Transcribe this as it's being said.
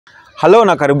Hello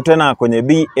na karibu tena kwenye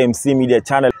BMC Media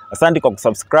Channel. Asante kwa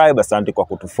kusubscribe, asante kwa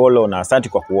kutufollow na asante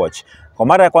kwa kuwatch. Kwa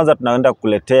mara ya kwanza tunaenda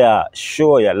kukuletea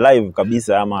show ya live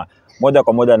kabisa ama moja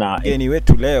kwa moja na mgeni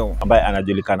wetu leo ambaye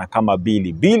anajulikana kama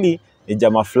Billy. Billy ni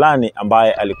jamaa fulani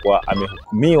ambaye alikuwa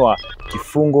amehukumiwa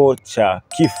kifungo cha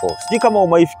kifo. Sijui kama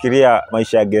umeifikiria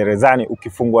maisha ya gerezani,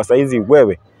 ukifungwa saizi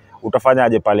wewe utafanya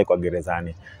aje pale kwa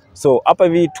gerezani. So hapa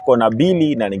hivi tuko na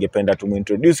Billy na ningependa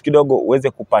tumuintroduce kidogo uweze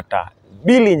kupata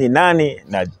Billy ni nani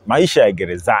na maisha ya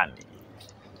gerezani.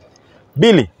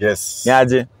 Billy, yes. Ni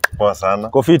aje? Poa sana.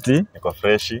 Kofiti? Niko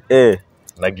freshi.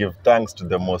 Na give thanks to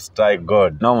the Most High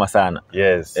God. Noma sana.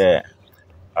 Yes.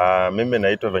 Mimi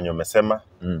naitwa venye umesema,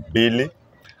 Billy.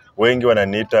 Wengi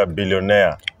wananiita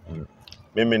Billionaire.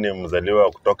 Mimi ni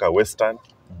mzaliwa kutoka Western.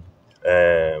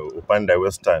 Upande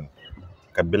Western,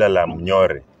 kabila la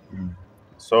Mnyore.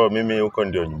 So mimi huko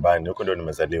ndio nyumbani, huko ndio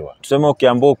nimezaliwa. Tuseme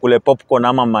ukiambiwa kule popcorn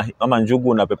ama njugu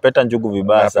unapepeta njugu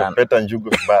vibaya sana. Unapepeta njugu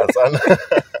vibaya sana.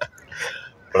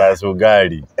 Plus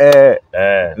ugali.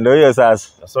 Ndio hiyo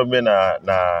sasa. So mimi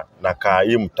na kaa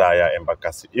hii mtaa ya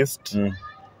Embakasi East.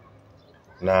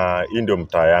 Na hii ndio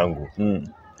mtaa yangu.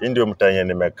 Hii ndio mtaa yenye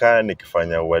nimekaa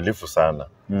nikifanya uhalifu sana.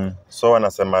 So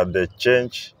wanasema the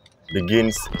change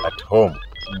begins at home.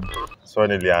 So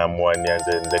niliamua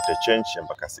nianze nilete change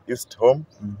Embakasi East home.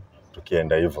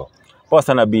 Tukienda hivyo. Poa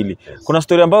sana Billy. Yes. Kuna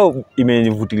story ambayo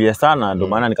imenivutilia sana ndio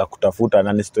maana nikakutafuta,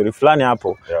 na ni story fulani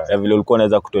hapo ya vile ulikuwa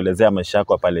unaweza kutuelezea maisha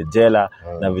yako pale jela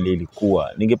na vile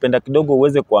ilikuwa. Ningependa kidogo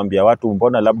uweze kuambia watu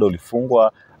mbona labda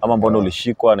ulifungwa ama mbona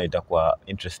ulishikwa, na itakuwa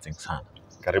interesting sana.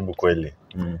 Karibu kweli.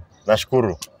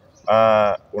 Nashukuru.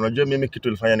 Unajua mimi kitu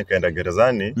ilifanya nikaenda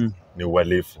gerezani ni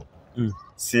uhalifu.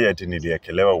 Si ati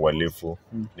niliekelewa uhalifu.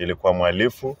 Nilikuwa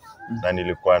mhalifu na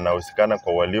nilikuwa nahusikana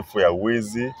kwa uhalifu ya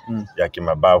wizi ya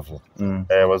kimabavu.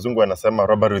 Wazungu wanasema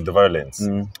robbery with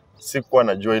violence. Sikuwa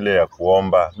najua ile ya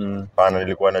kuomba. Pana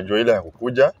nilikuwa najua ile ya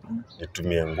kukuja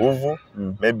nitumie nguvu,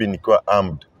 maybe nikiwa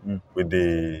armed with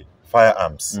the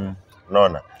firearms.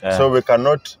 Unaona? So we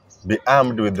cannot be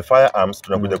armed with the firearms.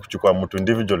 Tunakuja kuchukua mtu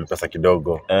individual pesa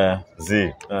kidogo.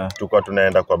 Tulikuwa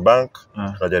tunaenda kwa bank,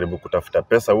 tunajaribu kutafuta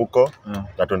pesa huko,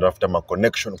 na tunatafuta ma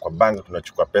connection kwa bank,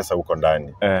 tunachukua pesa huko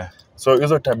ndani. So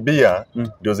hizo tabia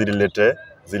ndio zililete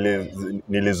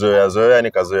nilizoea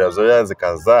nikazoea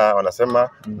zikazaa. Wanasema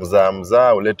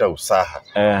mzaa uleta usaha.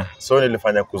 So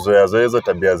nilifanya kuzoea hizo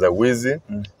tabia za wizi,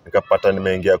 nikapata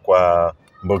nimeingia kwa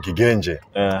Mbogi Genje.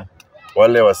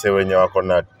 Wale wase wenye wako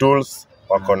na tools,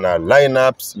 wako na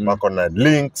lineups, wako na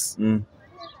links.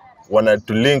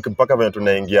 Wanatulink mpaka venye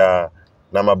tunaingia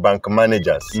na mabank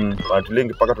managers.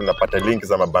 Wanatulink mpaka tunapata link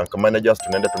za mabank managers,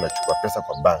 tunaenda tunachukua pesa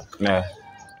kwa bank.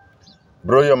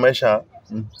 Bro, hiyo maisha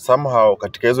somehow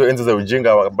katika hizo enzi za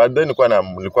ujinga, baadaye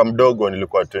nilikuwa mdogo,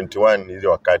 nilikuwa 21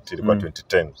 hizo wakati, nilikuwa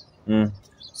 2010.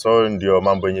 So ndio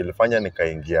mambo yenye ilifanya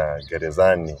nikaingia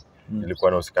gerezani.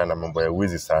 Nilikuwa nahusikana na mambo ya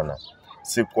wizi sana.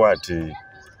 Sikuwa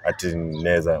ati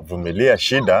naweza vumilia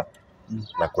shida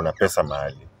na kuna pesa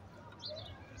mahali.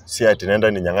 Si ati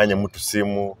naenda ninyang'anye mtu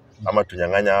simu ama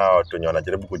tunyang'anya hao watu wenye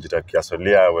wanajaribu kujitakia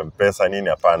solia M-Pesa nini,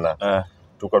 hapana.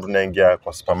 Tulikuwa tunaingia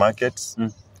kwa supermarkets.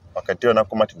 Wakati huo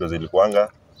Nakumatt ndio zilikuanga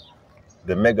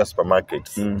the mega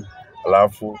supermarkets.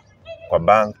 Alafu kwa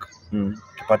bank,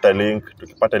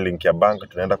 tukipata link ya bank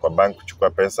tunaenda kwa bank kuchukua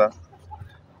pesa.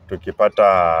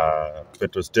 Tukipata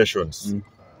petrol stations.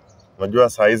 Unajua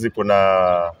saa hizi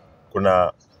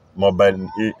kuna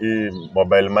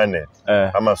mobile money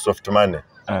ama soft money.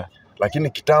 Lakini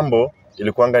kitambo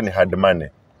ilikuanga ni hard money.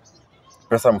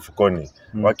 Pesa mfukoni.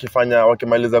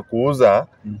 Wakimaliza kuuza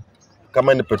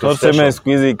kama ni petrol station. Tuseme siku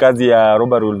hizi kazi ya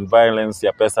robbery with violence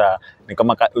ya pesa ni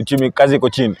kama uchumi, kazi iko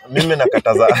chini.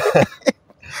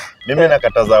 Mimi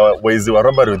nakataza wezi wa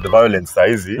robbery with violence saa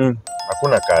hizi.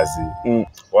 Hakuna kazi.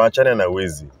 Waachane na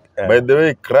wizi. By the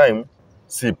way, crime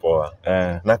si poa.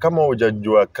 Na kama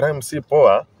hujajua crime si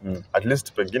poa, at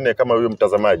least pengine kama huyo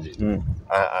mtazamaji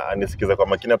anisikiza kwa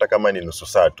makini, hata kama ni nusu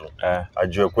saa tu,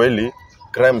 ajue kweli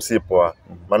crime si poa.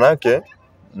 Manake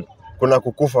kuna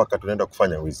kukufa wakati unaenda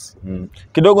kufanya wizi.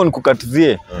 Kidogo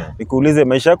nikukatizie, nikuulize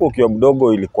maisha yako ukiwa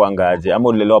mdogo ilikuanga aje ama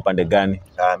ulilelewa pande gani?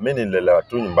 Mimi nililelewa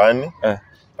tu nyumbani,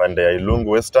 pande ya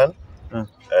Ilungu Western.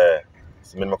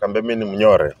 Nimekwambia mimi ni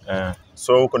Mnyore.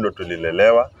 So huko ndo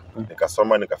tulilelewa.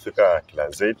 Nikasoma nikafika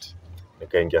class 8,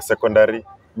 nikaingia secondary.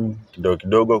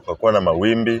 Kidogo kwa kuwa na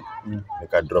mawimbi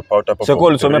nika drop out hapo. So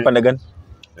ulisomea pande gani?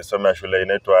 Nilisomea shule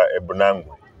inaitwa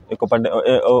Ebunangu. Iko pande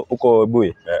uko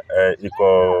Buye?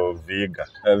 Iko Viga.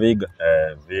 Viga.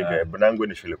 Viga. Ebunangu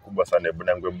ni shule kubwa sana,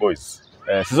 Ebunangu Boys.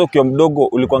 Sasa ukiwa mdogo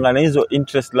ulikuwa na hizo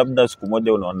interest, labda siku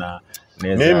moja unaona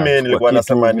Mimi nilikuwa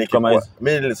nasema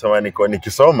mimi nilisema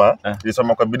nikisoma,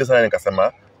 nilisoma kwa bidii sana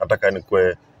nikasema nataka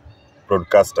nikuwe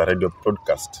broadcaster, radio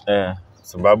broadcast.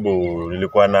 Sababu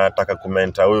nilikuwa nataka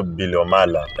kumenta huyu Billy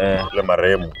Omala, yule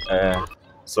marehemu.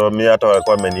 So mimi hata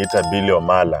walikuwa wameniita Billy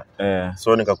Omala.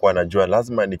 So nikakuwa najua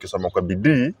lazima nikisoma kwa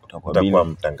bidii nitakuwa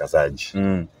mtangazaji.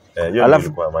 Hiyo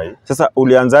ilikuwa mai. Sasa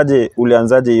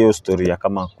ulianzaje hiyo story ya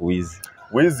kama kuizi?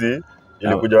 Wizi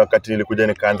ilikuja wakati nilikuja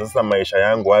nikaanza sasa maisha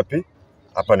yangu wapi?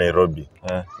 Hapa Nairobi.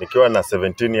 Nikiwa na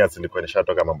 17 years nilikuwa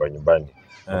nishatoka mambo ya nyumbani.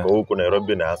 Niko huko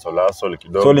Nairobi na hustle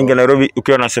kidogo. So linge Nairobi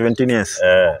ukiwa na 17 years?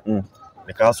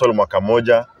 Nika hustle mwaka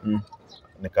moja.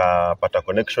 Nikapata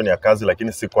connection ya kazi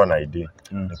lakini sikuwa na ID.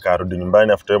 Nikarudi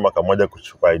nyumbani after mwaka moja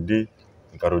kuchukua ID.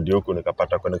 Nikarudi huko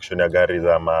nikapata connection ya gari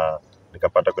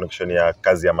nikapata connection ya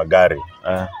kazi ya magari.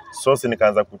 So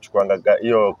nikaanza kuchukua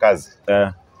hiyo kazi.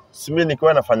 Mimi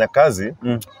nikiwa nafanya kazi,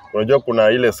 unajua kuna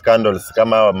ile scandals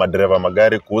kama madereva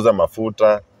magari kuuza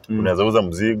mafuta, unaweza uza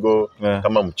mzigo,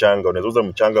 kama mchanga, unaweza uza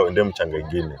mchanga uende mchanga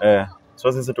ingine.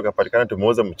 So sisi tukapatikana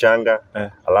tumeuza mchanga,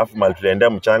 alafu mali tuliendea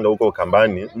mchanga huko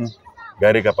Ukambani,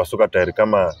 gari ikapasuka tairi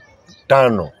kama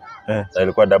 5. Na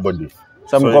ilikuwa double diff.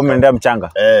 Sasa mko mnaendea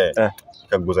mchanga?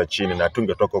 Ikaguza chini na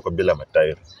tungetoka huko bila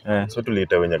matairi. So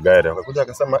tuliita wenye gari, wakakuja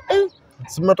akasema,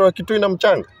 si mmetoa kitu ina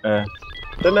mchanga.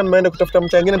 Tena mmeenda kutafuta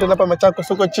mchanga ingine tena hapa Machako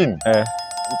soko chini.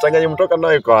 Mchanga yenye mtoka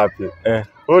nayo iko wapi?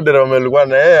 Huyo dereva alikuwa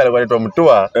na yeye alikuwa anaitwa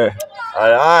Mtua.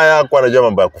 Haya kwa anajua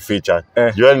mambo ya kuficha.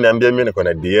 Joel niambia mimi niko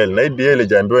na DL. Na hii DL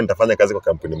ijaambiwa nitafanya kazi kwa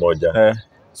kampuni moja.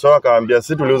 So akawaambia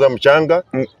sisi tuliuza mchanga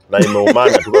na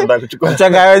imeumana tukaenda kuchukua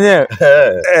mchanga wenyewe.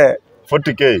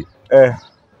 40k.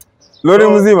 Lori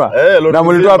mzima? Na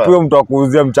mlitoa pia mtu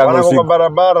akuuzia mchanga usiku. Kwa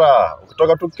barabara,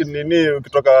 ukitoka tu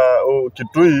ukitoka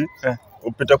Kitui,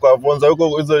 upita kwa Vonza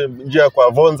huko hizo njia kwa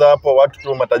Vonza hapo watu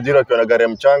tu matajiri wakiona gari ya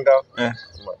mchanga.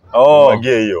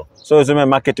 Magie hiyo. So useme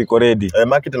market iko ready.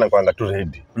 Market inakuanga tu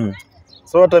ready.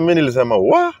 So hata mimi nilisema,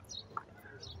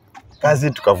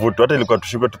 kazi tukavutwa, hata ilikuwa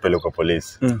tushikwe tupelekwe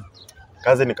polisi.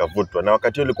 Kazi nikavutwa na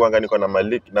wakati ulikuanga niko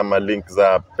na malink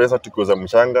za pesa tukiuza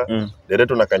mchanga,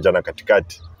 direct unakanjana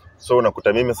katikati. So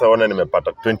unakuta mimi sasa ona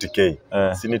nimepata 20k.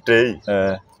 Sinitei.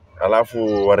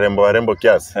 Alafu warembo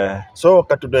kiasi. So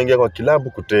wakati tunaingia kwa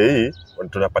kilabu kutei,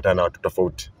 tunapata na watu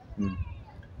tofauti.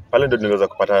 Pale ndio niliweza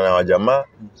kupatana na wajamaa,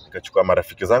 nikachukua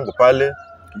marafiki zangu pale.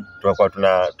 Tukakuwa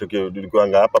tulikuwa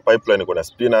hapa pipeline kuna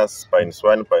spinners, pines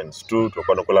 1, pines 2, tulikuwa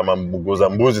tunakula mambuguza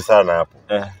mbuzi sana hapo.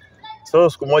 So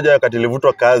siku moja wakati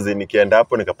nilivutwa kazi nikienda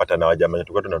hapo nikapata na wajamaa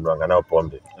tulikuwa tunanuanga nao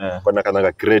pombe. Kwa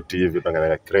nakanaga crate hivi,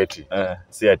 tunakanaga crate.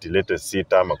 Si ati lete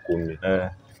 6 ama 10.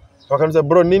 Wakaniambia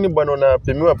bro nini bwana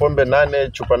unapimiwa pombe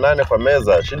 8, chupa 8 kwa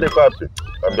meza, shida iko wapi?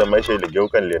 Kaambia maisha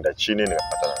iligeuka, nilienda chini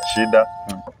nikapata na shida.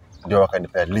 Ndio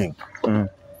wakanipea link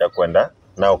ya kwenda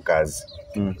nao kazi.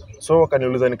 So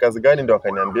wakaniuliza ni kazi gani, ndio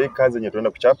wakaniambia hii kazi yenye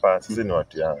tunaenda kuchapa sisi ni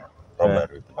watu ya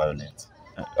robbery with violence.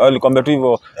 Nilikwambia tu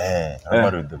hivyo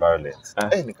robbery with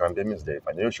violence. Nikamwambia mimi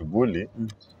sijaifanya hiyo shughuli,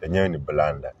 yenyewe ni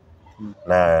blanda.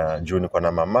 Na juu niko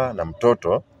na mama na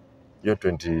mtoto, hiyo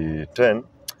 2010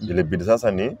 ilibidi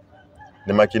sasa ni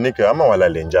makinike ama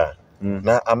walale njaa.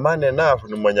 Na amane enough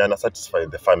ni mwenye ana satisfy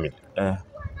the family.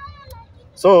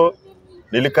 So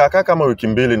nilikaa kama wiki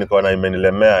 2 nikaona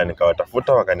imenilemea,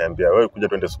 nikawatafuta wakaniambia wewe kuja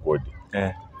twende squad.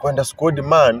 Kwenda squad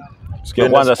man, sikia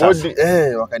kwanza sasa.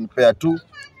 Wakanipea tu.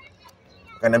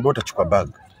 Wakaniambia utachukua bag.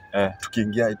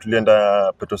 Tukiingia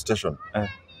tulienda petrol station.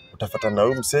 Utafuata na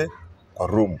huyu mse kwa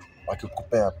room.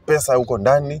 Wakikupea pesa huko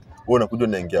ndani, wewe unakuja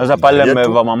unaingia. Sasa pale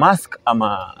mmevaa mask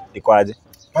ama iko aje?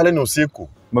 Pale ni usiku.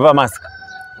 Mmevaa mask?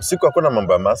 Usiku hakuna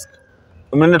mambo ya mask.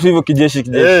 Umeenda tu hivyo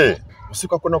kijeshi.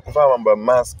 Usiku hakuna kuvaa mambo ya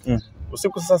mask.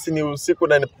 Usiku sasa ni usiku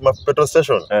na petrol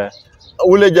station.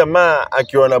 Ule jamaa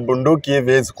akiona bunduki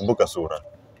hivi hawezi kumbuka sura.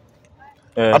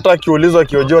 Hata akiulizwa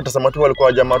akiojeo atasema tu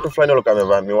walikuwa jamaa tu fulani walikuwa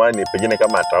wamevaa miwani pengine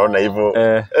kama ataona hivyo.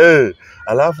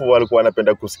 Alafu walikuwa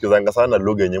wanapenda kusikizanga sana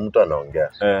lugha yenye mtu anaongea.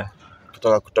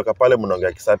 Kutoka pale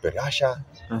mnaongea Kisaperi. Asha.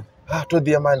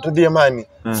 Tudhie amani.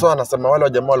 So anasema wale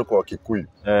jamaa walikuwa wa Kikuyu.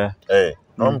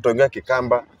 Na mtu ongea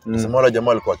Kikamba, anasema wale jamaa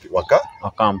walikuwa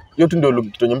Wakamba. Hiyo tu ndio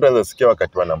kitu nyingi mtu anasikia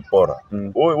wakati wanampora.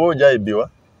 Wewe hujaibiwa?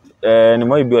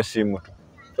 Nimeibiwa simu tu.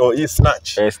 Hii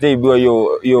snatch. Sijaibiwa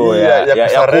hiyo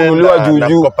ya kununuliwa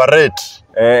juu. Cooperate.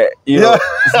 Hiyo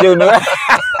sio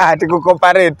ati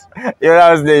kucooperate. Hiyo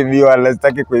lazima sijaibiwa,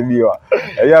 lazitaki kuibiwa.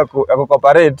 Ya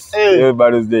kucooperate hiyo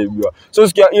bado sijaibiwa. So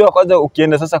sikia hiyo kwanza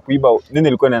ukienda sasa kuiba nini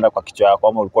ilikuwa inaenda kwa kichwa yako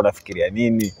ama ulikuwa unafikiria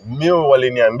nini? Mimi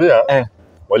waliniambia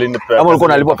walinipea. Ama ulikuwa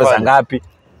unalipwa pesa ngapi?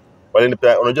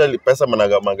 Walinipea, unajua pesa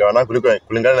mnagawana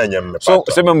kulingana na nyinyi mmepata. So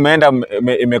sema mmeenda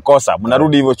imekosa,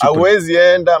 mnarudi hivyo chupu. Hauwezi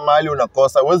enda mahali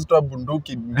unakosa, huwezi toa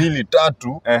bunduki 2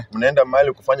 3, mnaenda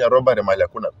mahali kufanya robbery mahali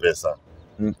hakuna pesa.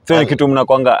 So ni kitu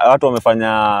mnakwanga watu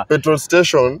wamefanya petrol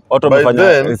station, watu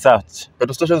wamefanya research.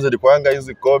 Petrol stations zilikuanga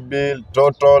hizi Cobil,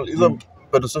 Total, hizo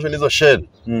petrol station hizo Shell.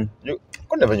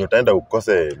 Kuna venye utaenda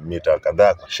ukose mita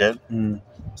kadhaa kwa Shell.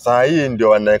 Saa hii ndio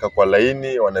wanaweka kwa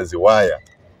laini, wanaziwaya.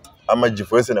 Ama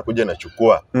GFS inakuja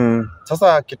inachukua.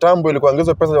 Sasa kitambo ilikuwa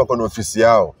hizo pesa wako na ofisi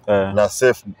yao na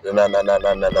safe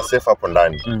na safe hapo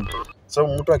ndani. So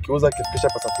mtu akiuza akifikisha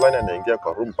pesa fulani anaingia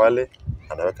kwa room pale,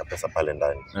 anaweka pesa pale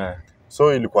ndani.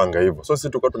 So ilikuanga hivyo. So sisi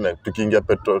tulikuwa tukiingia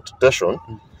petrol station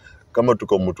kama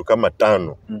tuko mtu kama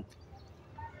 5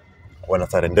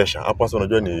 wanasarendesha. Hapo sasa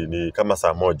unajua ni kama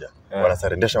saa 1.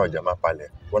 Wanasarendesha wa jamaa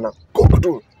pale.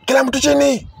 Wanakokutu kila mtu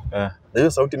chini. Na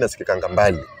hiyo sauti inasikikanga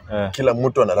mbali. Kila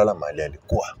mtu analala mahali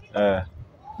alikuwa.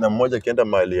 Na mmoja akienda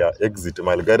mahali ya exit,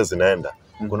 mahali gari zinaenda,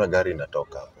 kuna gari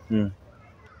inatoka hapo.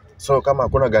 So kama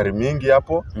hakuna gari mingi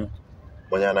hapo,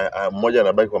 mmoja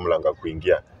anabaki kwa mlango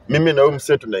kuingia. Mimi na huyu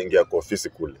msee tunaingia kwa ofisi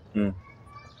kule.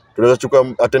 Tunaweza chukua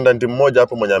attendant mmoja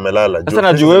hapo mwenye amelala. Sasa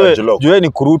na wewe ni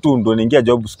kurutu ndio unaingia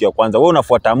job siku ya kwanza. Wewe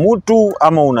unafuata mtu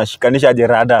ama unashikanisha aje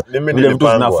rada vile vitu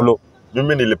zina flow?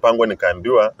 Mimi nilipangwa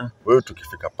nikaambiwa wewe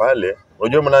tukifika pale,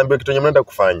 unajua mnaambiwa kitu yenye mnaenda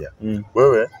kufanya.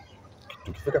 Wewe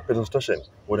tukifika petrol station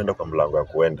unaenda kwa mlango wa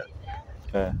kuenda.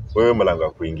 Wewe mlango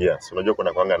wa kuingia. Si unajua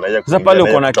kuna kwanga na yeye. Sasa pale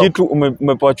uko na kitu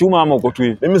umepewa chuma ama uko tu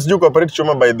hivi? Mimi sijui kuoperate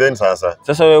chuma by then sasa.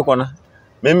 Sasa wewe uko na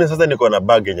mimi sasa niko na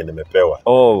bag yenye nimepewa.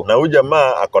 Na huyu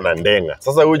jamaa ako na ndenga.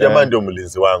 Sasa huyu jamaa ndio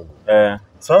mlinzi wangu.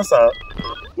 Sasa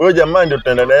huyu jamaa ndio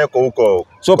tutaenda naye huko.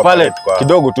 So pale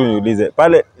kidogo tu niulize.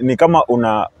 Pale ni kama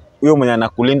huyo mwenye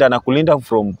anakulinda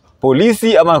from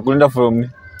polisi ama anakulinda from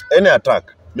any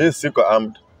attack. Mimi siko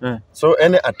armed. So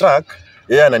any attack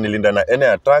yeye ananilinda na any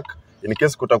attack. In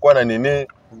case kutakuwa na nini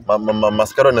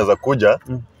maskaro anaweza kuja,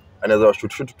 anaweza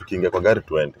washoot tukiingia kwa gari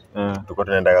tuende. Tuko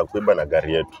tunaenda kuiba na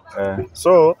gari yetu.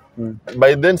 So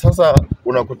by then sasa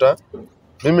unakuta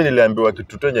mimi niliambiwa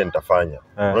kitu tenye nitafanya.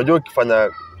 Unajua ukifanya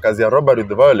kazi ya robbery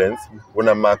with violence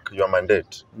una mark your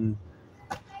mandate.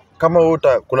 Kama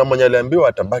kuna mwenye aliambiwa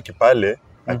atabaki pale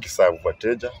akiserve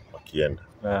wateja wakienda.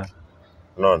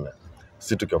 Unaona?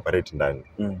 Sisi tukioperate ndani.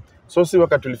 So si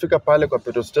wakati tulifika pale kwa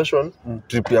petrol station,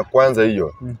 trip ya kwanza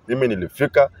hiyo, mimi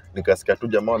nilifika nikasikia tu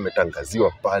jamaa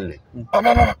wametangaziwa pale.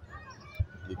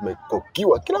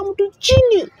 Nimekokiwa kila mtu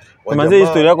chini. Manze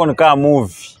historia yako ni kama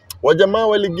movie. Wajamaa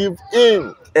wali give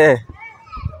in.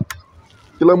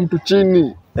 Kila mtu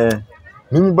chini.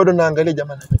 Mimi bado naangalia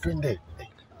jamaa na twende.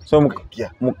 So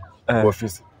mkia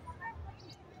ofisi.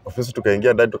 Ofisi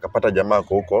tukaingia ndani tukapata jamaa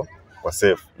huko kwa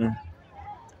safe.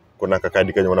 Kuna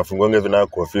kakadi kenye wanafunguanga hivi na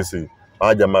kwa ofisi.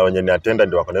 Jamaa wenye ni attendant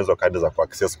ndio wako na hizo kadi za ku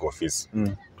access kwa ofisi.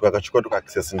 Tukakachukua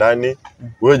access ndani.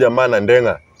 Huyo jamaa na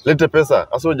ndenga, lete pesa.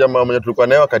 Sasa jamaa mwenye tulikuwa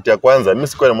naye wakati ya kwanza, mimi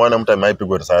sikuwa nimeona mtu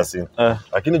ameipigwa risasi.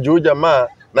 Lakini juu jamaa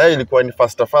naye ilikuwa ni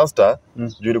faster,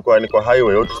 juu ilikuwa ni kwa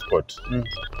highway hotspot.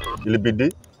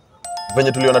 Ilibidi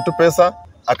venye tuliona tu pesa,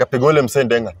 akapiga ule msee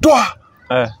ndenga. Toa!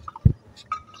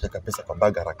 Tukaweka pesa kwa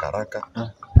bag haraka,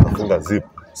 tukafunga zip,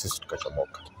 sisi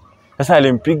tukachomoka. Sasa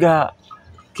alimpiga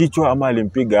kichwa ama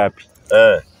alimpiga wapi?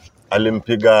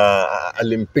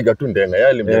 Alimpiga tu ndenga. Yeye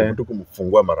alimjaribu tu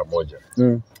kumfungua mara moja.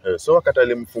 So wakati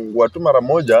alimfungua tu mara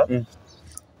moja,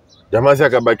 jamaa si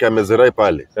akabaki amezirai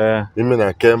pale. Mimi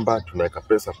na Kemba tunaweka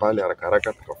pesa pale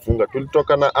haraka tukafunga.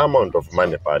 Tulitoka na amount of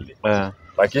money pale.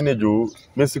 Lakini juu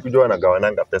mimi sikujua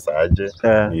nagawananga pesa aje.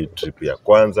 Ni trip ya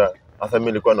kwanza. Sasa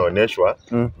mimi nilikuwa naoneshwa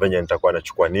venye nitakuwa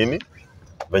nachukua nini,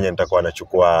 venye nitakuwa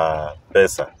nachukua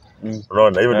pesa.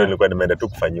 Unaona hivyo ndio nilikuwa nimeenda tu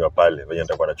kufanyiwa pale, venye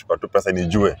nitakuwa nachukua tu pesa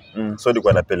nijue. So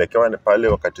nilikuwa napelekewa pale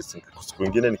wakati siku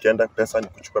nyingine nikienda pesa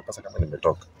nikuchukua pesa kama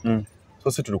nimetoka.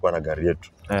 So sisi tulikuwa na gari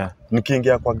yetu.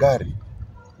 Nikiingia kwa gari,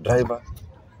 driver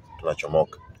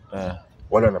tunachomoka.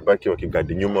 Wale wanabaki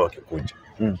wakigadi nyuma wakikuja.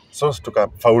 So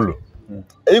tukafaulu.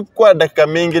 Ilikuwa dakika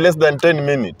mingi, less than 10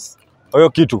 minutes. Hiyo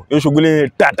kitu, hiyo shughuli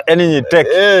tata, yani ni tech.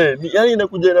 Yani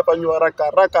inakuja inafanywa haraka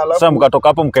alafu. Sasa mkatoka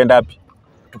hapo mkaenda wapi?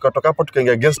 Tukatoka hapo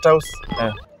tukaingia guest house.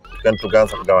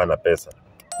 Tukaanza kugawana pesa.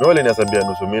 Wale niasabia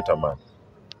nusu mita man.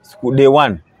 Siku day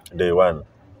 1. Day 1.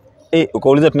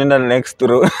 Ukauliza tunaenda next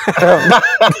row.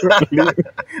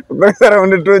 Ukauliza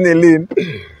round 2 ni Lynn.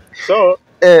 So,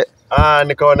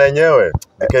 nikaona yenyewe,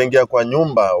 nikaingia kwa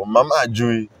nyumba, mama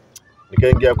ajui.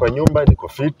 Nikaingia kwa nyumba, niko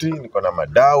fiti, niko na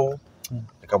madau.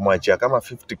 Nikamwachia kama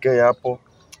 50k hapo.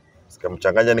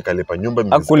 Sikamchanganya nikalipa nyumba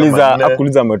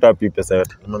Akuuliza ametoa pesa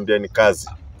yote. Nimwambia ni kazi.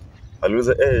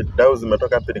 Aliuliza dau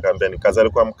zimetoka wapi? Nikamwambia ni kazi.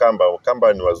 Alikuwa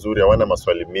Mkamba ni wazuri, hawana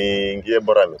maswali mingi,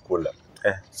 bora amekula.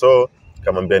 So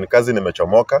nikamwambia ni kazi,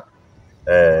 nimechomoka.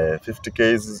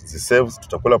 50k zisaves,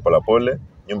 tutakula pole.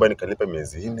 Nyumba nikalipa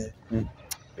miezi 4.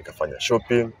 Nikafanya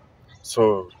shopping.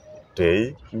 So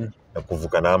day na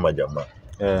kuvuka na majamaa.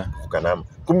 Kuvuka na.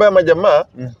 Kumbe majamaa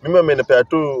mimi wamenipea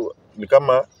tu ni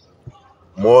kama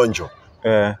mwonjo.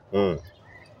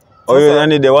 Oyo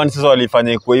yani the one sasa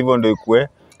walifanya ikuwe hivyo ndio ikuwe.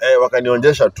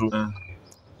 Wakanionyesha tu.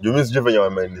 Jumi sijui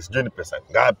venye sijui ni pesa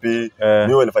ngapi.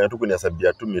 Mimi walifanya tu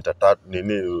kunihesabia tu mita 3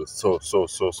 nini so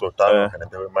 5.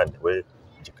 Akaniambia wewe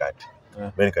jikati.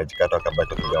 Mimi nikajikata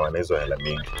akabaki kugawana hizo hela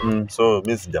mingi. So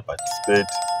mimi sija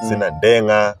participate, sina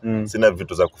denga, sina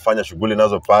vitu za kufanya shughuli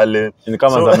nazo pale. Ni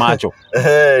kama za macho.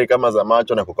 Kama za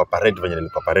macho na kucooperate venye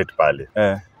nilikoperate pale.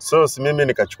 So si mimi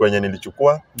nikachukua yenye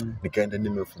nilichukua, nikaenda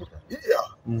nimefuka.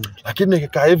 Lakini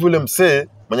nikikaa hivi ule msee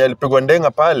mwenye alipigwa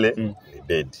ndenga pale ni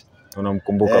dead.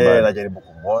 Unamkumbuka bado? Najaribu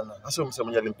kumuona. Sasa msee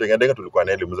mwenye alimpiga ndenga tulikuwa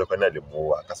naye alimuuliza kwa nini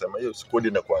alimuua. Akasema hiyo squad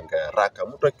inakuanga haraka.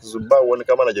 Mtu akizubaa uone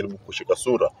kama anajaribu kushika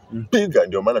sura. Piga,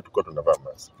 ndio maana tulikuwa tunavaa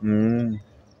mask.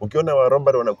 Ukiona wa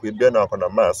robbery wanakuibia na wako na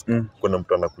mask, kuna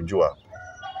mtu anakujua.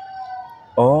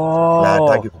 Na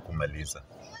hataki kukumaliza.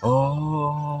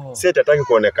 Si hataki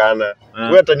kuonekana.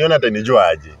 Wewe ataniona atanijua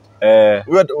aje.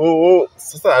 Wewe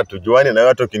sasa hatujuani na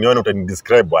watu ukiniona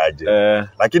utanidescribe aje.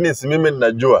 Lakini si mimi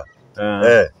ninajua.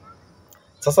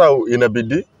 Sasa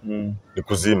inabidi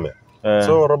nikuzime.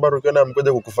 So robbery ukiona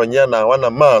mkoja kukufanyia na hawana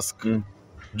mask,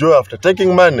 jua after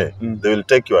taking money they will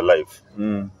take your life.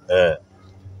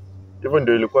 Hivyo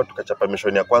ndio ilikuwa tukachapa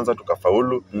mission ya kwanza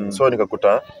tukafaulu. So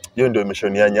nikakuta hiyo ndio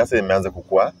mission ya nyasa imeanza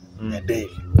kukua ya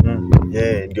daily.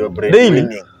 Ndio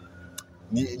breadwinning.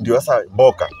 Ndio sasa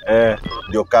boka.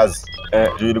 Ndio kazi.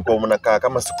 Ndio ilikuwa mnakaa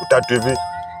kama siku 3 hivi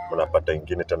mnapata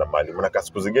ingine tena mali. Mnakaa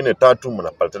siku zingine 3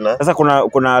 mnapata tena. Sasa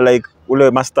kuna like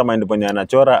ule mastermind mwenye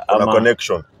anachora ama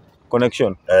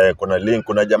connection. Kuna link,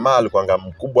 kuna jamaa alikuwa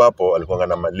mkubwa hapo, alikuwa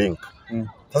na malink.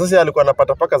 Sasa si alikuwa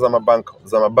anapata paka za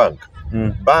mabank.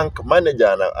 Bank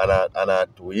manager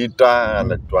anatuita,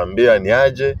 anatuambia ni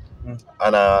aje,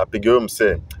 anapiga huyo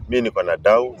msee, mimi niko na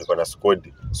dau, niko na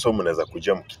squad, so mnaweza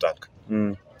kujia mkitaka.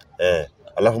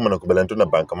 Alafu mnakubaliana tu na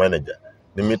bank manager.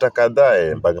 Ni mita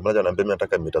kadhaa, bank manager ananiambia mimi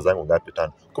nataka mita zangu ngapi 5.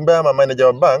 Kumbe ama manager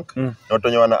wa bank na watu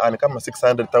wenye wana kama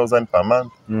 600,000 per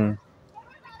month.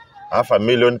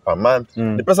 $500,000 per month.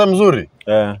 Ni pesa mzuri.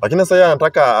 Lakini sasa yeye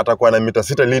anataka atakuwa na mita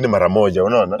 6 lini mara moja,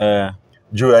 unaona?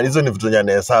 Juu hizo ni vitu zenye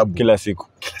anahesabu kila siku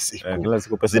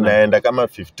pesa zinaenda kama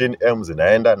 15M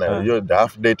zinaenda na hiyo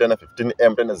half day tena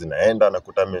 15M tena zinaenda na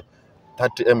kutame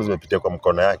 30M zimepitia kwa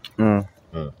mkono yake.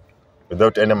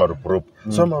 Without any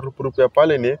marupurupu. So marupurupu ya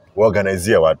pale ni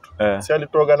organize watu. Si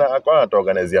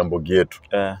alituorganize mbogi yetu.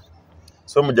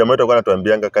 So mjamaa wetu alikuwa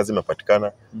anatuambianga kazi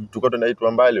imepatikana. Tuko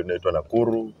tunaitwa mbali, unaitwa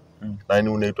Nakuru. Na ni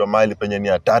unaitwa mahali penye ni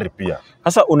hatari pia.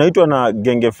 Sasa unaitwa na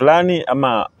genge fulani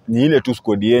ama ni ile tu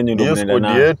squad yenu ndio mnaenda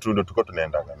nayo? Squad yetu ndio tuko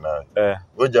tunaenda nayo.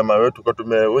 Wewe jamaa wetu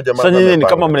wewe jamaa. Sasa nyinyi ni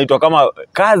kama mnaitwa kama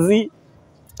kazi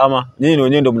ama nyinyi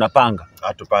wenyewe ndio mnapanga?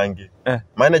 Hatupangi.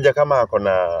 Manager kama ako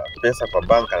na pesa kwa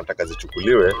bank anataka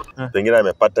zichukuliwe, pengine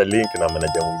amepata link na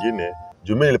manager mwingine.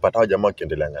 Jumini nilipata jamaa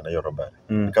wakiendelea na hiyo robbery.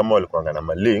 Kama walikuwa na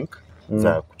malink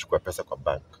za kuchukua pesa kwa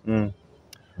bank.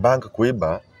 Bank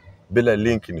kuiba bila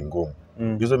link ni ngumu.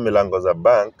 Hizo milango za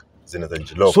bank zinaweza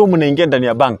jilock. So mnaingia ndani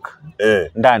ya bank?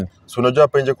 Ndani. So unajua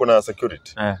hapa nje kuna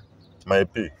security.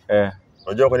 MIP.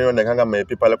 Unajua kwa nini wanakanga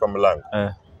MIP pale kwa mlango?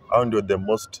 Hao ndio the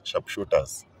most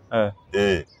sharpshooters.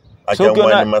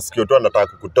 Akiamua ni masikio tu anataka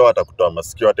kukutoa, atakutoa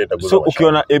masikio hata itaguza. So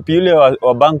ukiona AP yule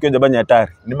wa bank yeye jabani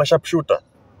hatari. Ni masharpshooter.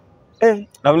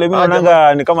 Na vile mimi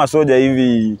naonanga ni kama soja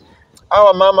hivi.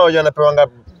 Hawa mama wao wanapewa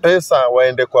pesa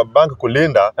waende kwa bank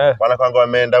kulinda, wanakwanga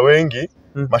wameenda wengi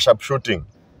masharpshooting.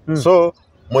 So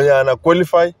mmoja ana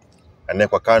qualify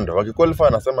anawekwa kando. Wakiqualify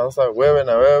anasema sasa wewe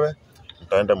na wewe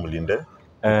mtaenda mlinde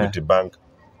Equity Bank.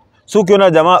 So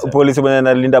ukiona jamaa polisi mwenye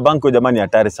analinda bank kwa jamani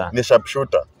hatari sana. Ni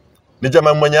sharpshooter. Ni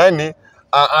jamaa mwenye yani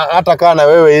hata kaa na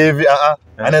wewe hivi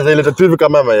anaweza ileta tu hivi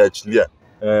kama ameachilia.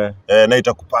 Na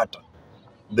itakupata.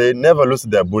 They never lose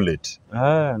their bullet.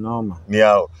 Noma. Ni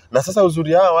hao. Na sasa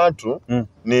uzuri hao watu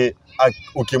ni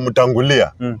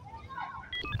ukimtangulia.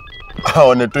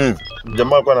 Aone tu hivi.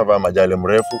 Jamaa alikuwa anavaa majale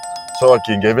mrefu. So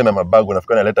akiingia hivi na mabagu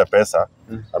nafikiri analeta pesa,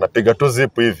 anapiga tu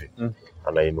zip hivi.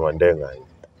 Anainua ndenga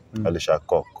hivi.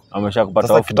 Alishakoko.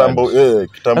 Ameshakupata off. Kitambo.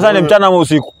 Sasa ni mchana ama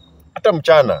usiku? Hata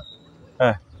mchana.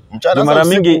 Mchana mara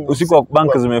mingi usiku wa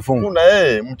bank zimefungwa. Kuna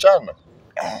mchana.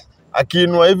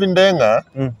 Akiinua hivi ndenga,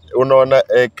 unaona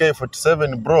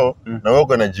AK47 bro, na wewe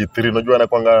uko na G3, unajua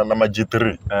anakuanga na ma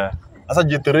G3. Sasa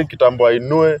G3 kitambo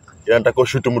ainue, inataka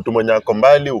ushutu mtu mwenye ako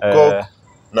mbali uko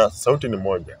na sauti ni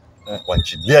moja.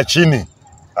 Wachilia chini,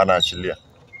 anaachilia.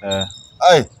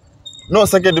 Ai, no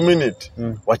second minute.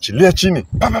 Wachilia chini.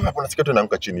 Papa unasikia tu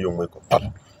inaanguka chini hiyo mweko.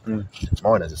 Papa.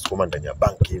 Mama anazisukuma ndani ya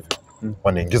bank hivi.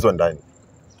 Wanaingizwa ndani.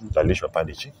 Talishwa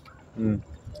pale chini.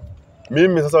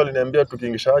 Mimi sasa waliniambia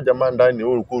tukiingisha jamaa ndani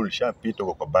wewe ulikuwa ulishapita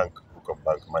kwa bank, uko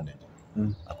bank manager.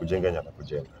 Akujenga nyama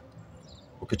kujenga.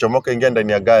 Ukichomoka ingia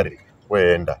ndani ya gari,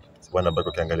 wewe enda. Bwana bado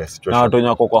ukiangalia situation. Na watu wenye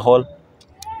wako kwa hall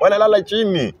wanalala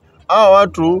chini. Hao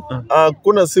watu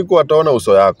hakuna siku wataona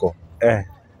uso yako.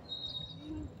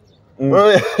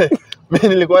 Mimi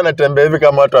nilikuwa natembea hivi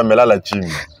kama watu wamelala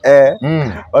chini.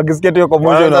 Wakisikia tu yuko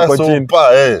mmoja unapo chini.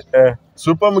 Super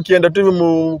super mkienda tu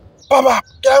hivi baba,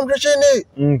 kamera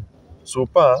chini.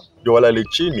 Super ndio walale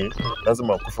chini,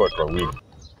 lazima wakufe watu wawili.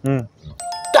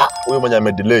 Huyo mwenye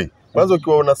amedelay. Kwanza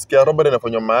ukiwa unasikia robot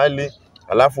anafanywa mahali,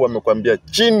 alafu wamekwambia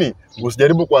chini,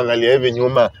 usijaribu kuangalia hivi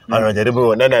nyuma,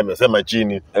 anajaribu nani amesema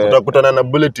chini, utakutana na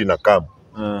bullet na kam.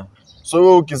 So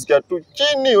wewe ukisikia tu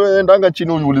chini, wewe endanga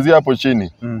chini ujiulizie hapo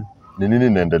chini. Ni nini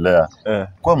inaendelea?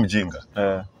 Kwa mjinga.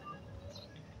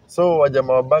 So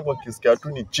wajamaa wa bank wakisikia tu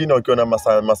ni chini wakiona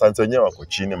masanzo wenyewe wako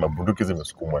chini, mabunduki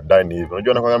zimesukumwa ndani hivi.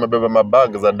 Unajua wanakuwa wamebeba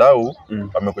mabag za dau,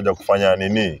 wamekuja kufanya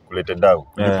nini? Kuleta dau,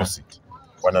 deposit.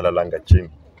 Wanalalanga chini.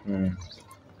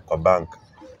 Kwa bank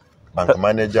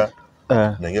manager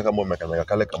naingia kama umekanyaga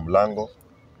kale ka mlango,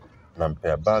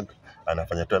 nampea bag,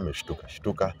 anafanya tu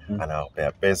ameshtuka,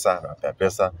 anawapea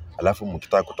pesa, alafu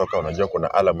mkitaka kutoka unajua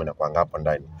kuna alarm inakuanga hapo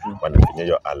ndani, wanafinya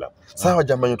hiyo alarm. Sasa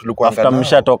wajamaa tulikuwa anga nao.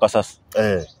 Mshatoka sasa.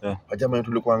 Wajamaa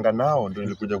tulikuwa anga nao ndio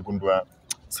nilikuja gundua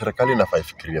serikali inafaa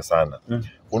ifikirie sana.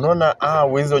 Unaona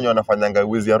wezi wenye wanafanyanga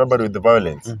wizi ya robbery with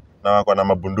violence na wako na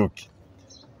mabunduki.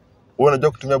 Wewe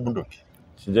unajua kutumia bunduki?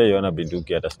 Sijaiona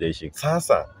bunduki hata sijaishika.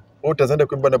 Sasa wewe utaenda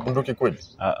kuiba na bunduki kweli?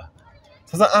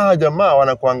 Sasa jamaa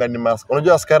wanakuanga ni mask.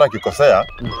 Unajua askari akikosea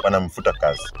wanamfuta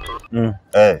kazi.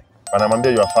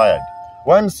 Wanamwambia you are fired.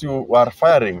 Once you are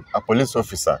firing a police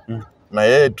officer na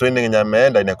yeye training yenye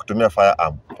ameenda ni kutumia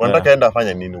firearm. Unataka enda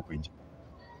afanye nini huko nje?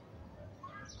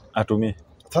 Atumie.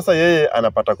 Sasa yeye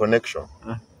anapata connection.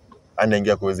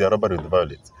 Anaingia kuwezea robbery with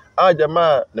violence.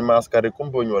 Jamaa ni maaskari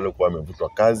kumbe wenye walikuwa wamevutwa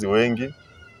kazi wengi.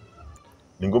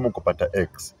 Ni ngumu kupata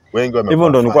X. Wengi wamekuwa. Hivyo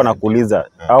ndio nilikuwa nakuuliza,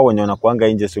 hao wenye wanakuanga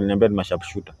nje si uliniambia ni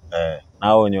masharpshooter. Na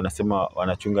hao wenye unasema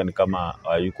wanachunga ni kama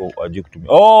hawajui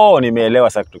kutumia. Nimeelewa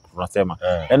sasa tunasema.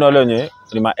 Yaani wale wenye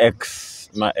ni ma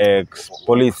ex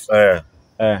police.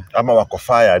 Ama wako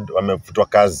fired, wamevutwa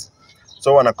kazi.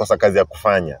 So wanakosa kazi ya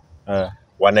kufanya.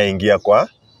 Wanaingia kwa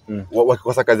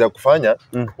wakikosa kazi ya kufanya,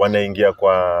 wanaingia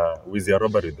kwa wizi ya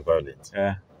robbery with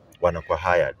violence. Wanakuwa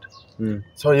hired.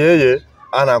 So yeye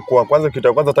anakuwa kwanza kitu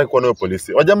ya kwanza hataki kuwa nayo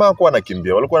polisi. Wajamaa wako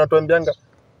wanakimbia. Walikuwa wanatuambianga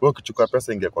wewe ukichukua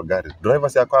pesa ingia kwa gari. Driver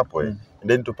si yako hapo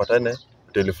Then tupatane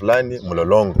hoteli fulani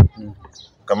Mlolongo.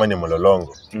 Kama ni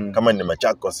Mlolongo, kama ni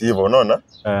Machakos hivyo unaona?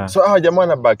 So hao jamaa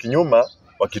wanabaki nyuma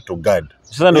wakitugard.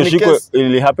 Sasa ndio shiko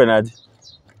ili happen aje.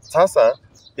 Sasa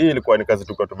hii ilikuwa ni kazi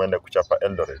tulikuwa tumeenda kuchapa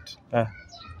Eldoret.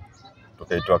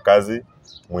 Tukaitwa kazi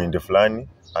muhindi fulani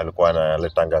alikuwa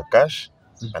analetanga cash,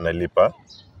 analipa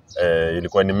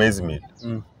ilikuwa ni maize mill.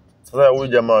 Sasa huyu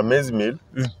jamaa wa maize mill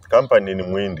company ni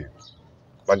muhindi.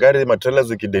 Magari matrela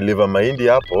zikideliver mahindi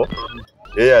hapo,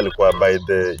 yeye alikuwa by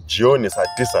the jioni saa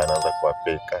 9 anaanza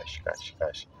kuwapay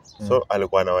cash. So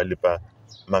alikuwa anawalipa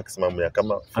maximum ya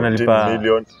kama 15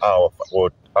 million hao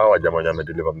jamaa wenye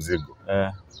wamedeliver mzigo.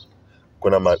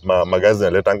 Kuna magazi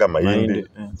zinaletanga mahindi,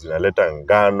 zinaleta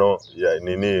ngano ya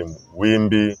nini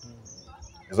wimbi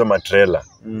hizo matrela.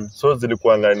 So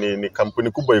zilikuwa ni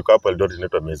kampuni kubwa iko hapo Eldoret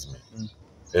inaitwa Maize Mill.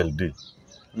 LD.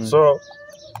 So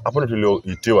hapo ndio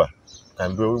tulioitiwa.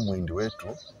 Kaambiwa huyu muhindi wetu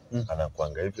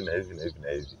anakuanga hivi na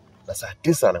hivi. Na saa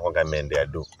 9 anakuanga ameendea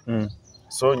do.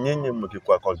 So nyinyi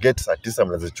mkikuwa kwa gate saa 9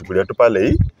 mnazichukulia tu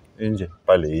pale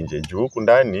nje. Juu huku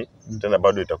ndani tena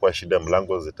bado itakuwa shida,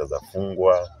 mlango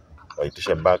zitazafungwa,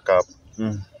 waitishe backup.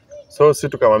 So sisi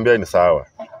tukamwambia ni sawa.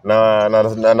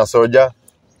 Na soja.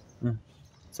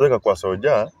 So ikakuwa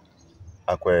soja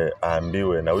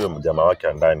aambiwe na huyo mjamaa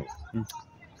wake ndani.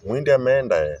 Muhindi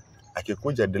ameenda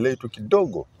akikuja delay tu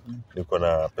kidogo niko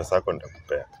na pesa yako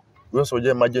nitakupea. Huyo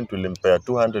soja imagine tulimpea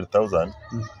 200,000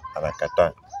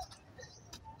 anakataa.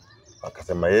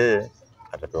 Akasema yeye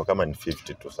atapewa kama ni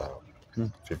 50 tu sawa.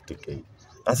 50k.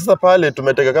 Na sasa pale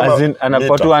tumeteka kama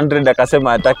anakuwa 200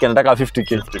 akasema hataki anataka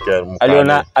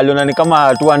 50k. Aliona ni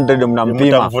kama 200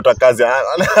 mnampima. Mtamvuta kazi.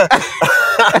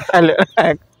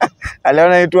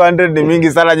 Aliona 200 ni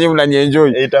mingi sana nyinyi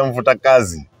mnanienjoy. Itamvuta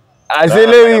kazi.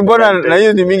 Asielewi mbona na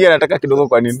hiyo ni mingi anataka kidogo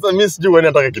kwa nini? Sasa mimi sijui wewe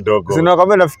unataka kidogo. Sina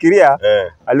kama nafikiria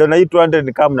aliona hii 200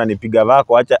 ni kama nanipiga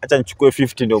vako acha nichukue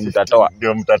 50 ndio mtatoa.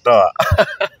 Ndio mtatoa.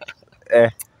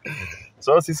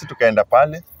 So sisi tukaenda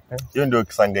pale. Hiyo ndio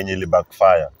kisangenye ili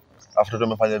backfire. After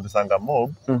tumefanya visanga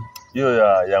mob, hiyo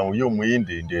ya huyo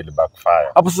muhindi ndio ili backfire.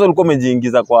 Hapo sasa ulikuwa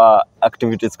umejiingiza kwa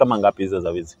activities kama ngapi hizo za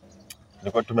wizi?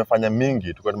 Nilikuwa tumefanya mingi,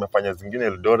 tulikuwa tumefanya zingine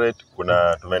Eldoret,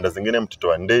 kuna tumeenda zingine Mtito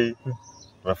wa Ndei,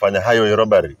 tumefanya highway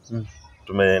robbery.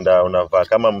 Tumeenda unavaa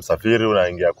kama msafiri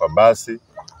unaingia kwa basi,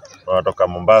 unatoka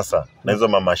Mombasa na hizo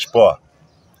mamashpoa.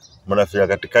 Mnafika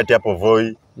katikati hapo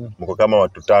Voi, mko kama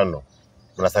watu 5.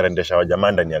 Mnasarendesha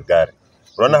wajamaa ndani ya gari.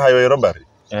 Unaona highway robbery?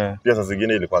 Pia saa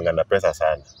zingine ilikuwa na pesa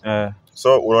sana.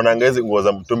 So unaona hizi nguo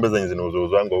za mtumbe zenye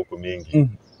zinauzwa huku mingi.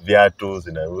 Viatu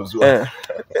zinauzwa.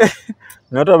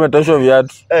 Na watu wametoshwa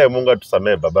viatu. Mungu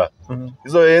atusamee baba.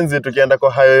 Hizo enzi tukienda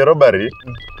kwa highway robbery,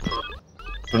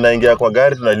 tunaingia kwa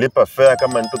gari tunalipa fare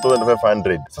kama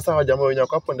 2500. Sasa wajamaa wenyewe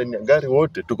hapo ndani ya gari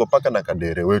wote tuko paka na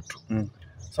kadere wetu.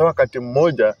 So wakati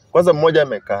mmoja, kwanza mmoja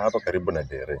amekaa hapa karibu na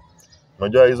dere.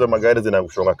 Unajua hizo magari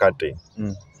zinakushonga kate.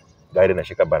 Gari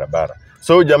inashika barabara.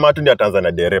 So jamaa tu ndiye ataanza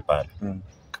na dere pale.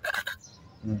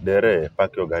 Dere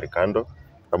paki hiyo gari kando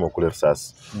kama kule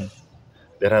risasi.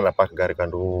 Dere anapaki gari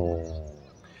kando.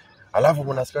 Alafu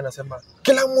mnasikia anasema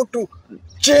kila mtu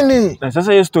chini. Na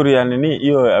sasa hiyo story ya nini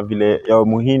hiyo vile ya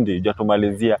muhindi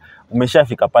hujatumalizia,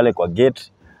 umeshafika pale kwa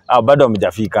gate au bado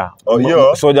hamjafika?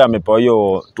 Soja amepewa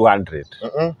hiyo 200.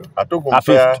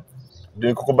 Hatukumpea.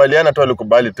 Nikukubaliana tu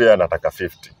alikubali tu anataka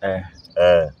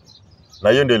 50. Na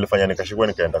hiyo ndio ilifanya nikashikwa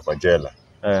nikaenda kwa jela.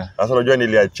 Sasa unajua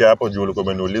niliachia hapo juu ulikuwa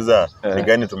umeniuliza ni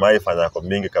gani tumaifanya kwa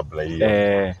mingi kabla hiyo.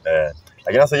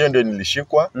 Lakini sasa hiyo ndio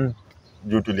nilishikwa.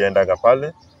 Juu tuliendaga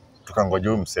pale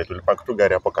tukangoja mse, tulipaka tu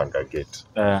gari hapo kando ya gate.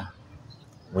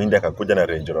 Muhindi akakuja na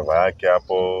Range Rover yake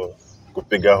hapo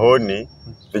kupiga honi.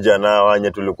 Vijana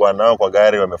wenye tulikuwa nao kwa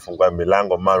gari wamefungua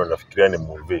milango, mara nafikiria ni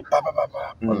movie.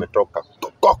 Wametoka.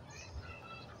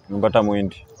 Umepata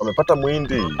muhindi. Wamepata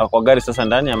muhindi. Kwa gari sasa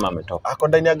ndani ama ametoka? Ako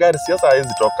ndani ya gari, sasa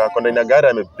hawezi toka. Ako ndani ya gari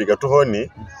amepiga tu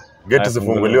honi. Gate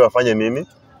zifunguliwe afanye nini?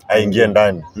 Aingie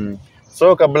ndani.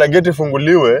 So kabla gate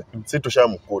ifunguliwe, si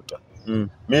tushamkuta.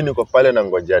 Mimi niko pale na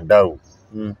ngojea dau.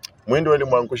 Muhindi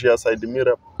walimwangushia side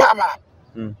mirror. Pama.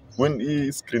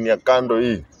 Hii screen ya kando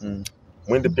hii.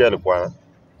 Muhindi pia alikuwa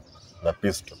na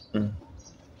pistol.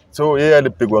 So yeye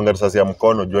alipigwa risasi ya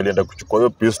mkono, juu alienda kuchukua hiyo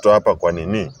pistol hapa kwa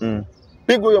nini?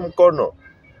 Pigo hiyo mkono.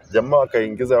 Jamaa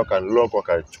wakaingiza wakanlock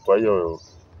wakachukua hiyo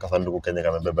kasanduku kenye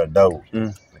kamebeba dau.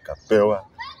 Nikapewa.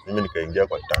 Mimi nikaingia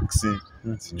kwa taxi.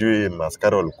 Sijui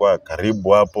maskari walikuwa karibu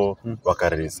hapo,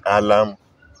 wakaris alarm.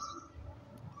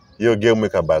 Hiyo game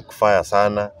ikabackfire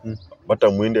sana. Hata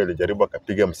muhindi alijaribu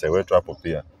akapiga msee wetu hapo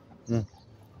pia.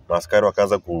 Maskari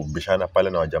wakaanza kubishana pale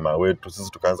na wajamaa wetu.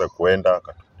 Sisi tukaanza kuenda.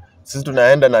 Sisi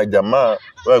tunaenda na jamaa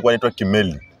alikuwa anaitwa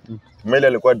Kimeli. Kimeli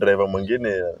alikuwa driver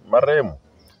mwingine marehemu.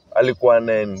 Alikuwa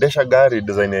anaendesha gari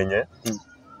design yenye.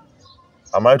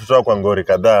 Ama tutoka kwa ngori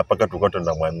kadhaa paka tulikuwa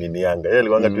tunamwamini Yanga. Yeye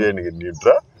alikuwa tu yeye ni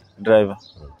driver.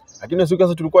 Lakini siku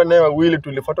sasa tulikuwa naye wawili,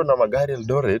 tulifuatwa na magari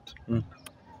Eldoret.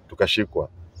 Tukashikwa.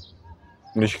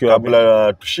 Mlishikiwa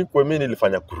kabla tushikwe, mimi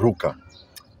nilifanya kuruka.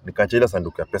 Nikaacha ile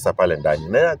sanduku ya pesa pale ndani.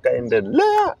 Naye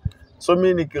akaendelea. So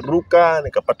mimi nikiruka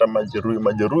nikapata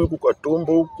majeruhi kwa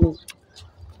tumbo huku.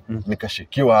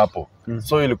 Nikashikiwa hapo.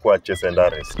 So ilikuwa chase and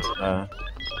arrest.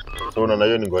 So unaona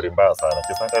hiyo ni ngori mbaya sana.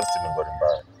 Chase and arrest ni ngori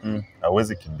mbaya.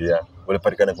 Hauwezi kimbia.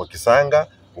 Ulipatikana kwa kisanga,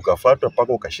 ukafuatwa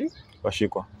paka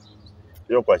ukashikwa.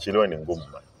 Hiyo kuachiliwa ni ngumu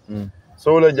bana.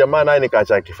 So ule jamaa naye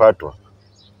nikaacha akifuatwa.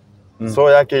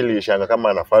 So yake ilishanga kama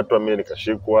anafuatwa, mimi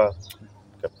nikashikwa.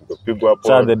 Nikapigwa hapo.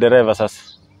 Sasa the driver sasa.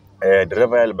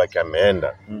 Driver alibaki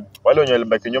ameenda. Wale wenye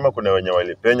walibaki nyuma kuna wenye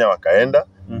walipenya wakaenda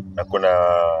na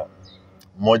kuna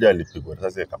mmoja alipigwa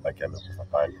sasa akabaki amekufa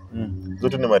pale.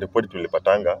 Zote ni maripoti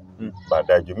tulipatanga.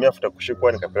 Baada ya jumia after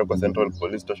kushikwa nikapelekwa Central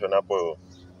Police Station hapo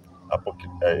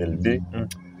LD.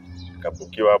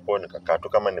 Nikabukiwa hapo nikakaa tu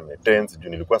kama nimetense juu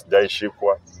nilikuwa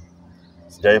sijaishikwa.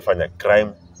 Sijaifanya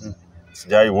crime.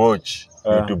 Sijai watch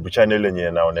YouTube channel yenye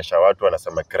inaonesha watu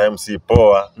wanasema crime si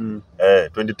poa.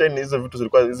 2010 hizo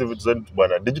vitu zetu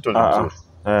bwana, digital ni nzuri.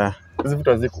 Hizo vitu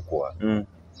hazikukua.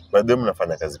 Baadaye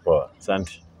mnafanya kazi poa.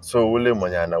 Asante. So ule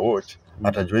mwenye ana watch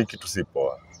atajua hiki kitu si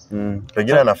poa.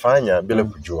 Pengine anafanya bila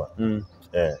kujua.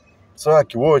 So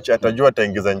akiwatch atajua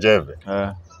ataingiza njeve.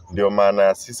 Ndio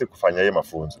maana sisi kufanya hii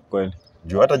mafunzo. Kweli.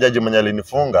 Juu hata jaji mwenye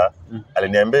alinifunga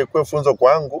aliniambia ikuwe funzo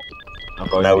kwangu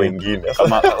na wengine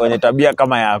kama wenye tabia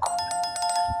kama yako.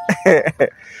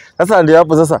 Sasa ndio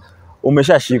hapo sasa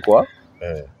umeshashikwa.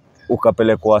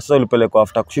 ukapelekwa, so ulipelekwa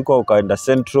after kushikwa ukaenda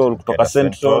Central, kutoka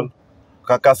Central.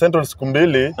 Kaka Central siku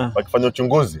mbili wakifanya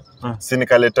uchunguzi. Si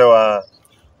nikaletewa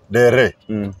dere.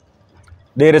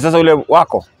 Dere sasa ule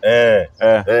wako?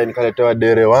 Nikaletewa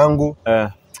dere wangu.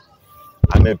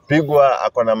 Amepigwa,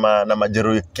 ako na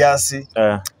majeruhi kiasi.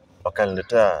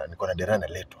 Wakaniletea, niko na dere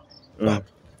analetwa.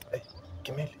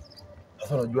 Kimeli.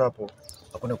 Sasa unajua hapo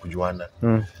hakuna kujuana.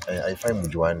 Haifai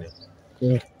mjuane.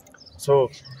 So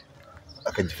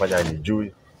akajifanya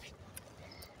anijui.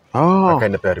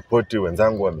 Akaenda ripoti,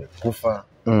 wenzangu wamekufa.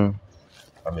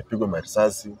 Wamepigwa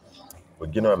marisasi.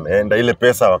 Wengine wameenda. Ile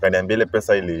pesa wakaniambia ile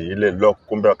pesa ile lock,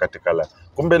 kumbe wakati kala.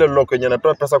 Kumbe ile lock yenye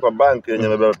natoa pesa kwa bank yenye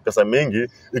imebeba pesa mingi,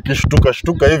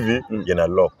 ikishtuka hivi ina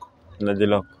lock.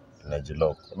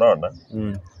 Inajilock. Unaona?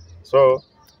 So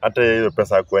hata hiyo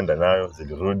pesa hakuenda nayo,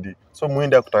 zilirudi. So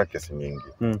muhindi hakutaka kesi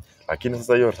mingi. Lakini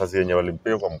sasa hiyo risasi yenye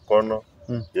walimpiga kwa mkono,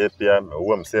 yeye pia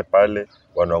ameua msee pale,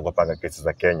 wanaogopanga kesi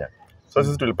za Kenya. So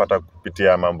sisi tulipata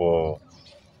kupitia mambo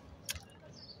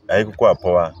haikuwa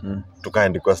poa.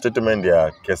 Tukaandika statement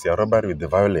ya kesi ya robbery with the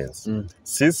violence.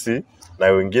 Sisi na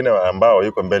wengine ambao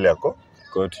yuko mbele yako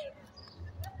court.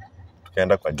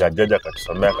 Tukaenda kwa judge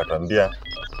akatusomea, akatuambia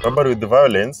robbery with the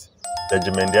violence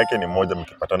judgment yake ni moja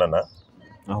mkipatana na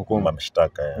hukumu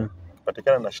mashtaka.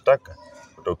 Kupatikana na shtaka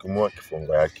utahukumiwa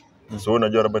kifungo yake. So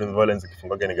unajua robbery with violence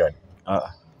kifungo yake ni gani?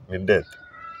 Ni death.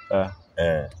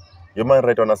 Human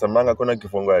right wanasemanga kuna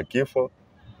kifungo ya kifo.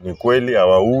 Ni kweli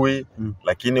hawaui,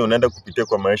 lakini unaenda kupitia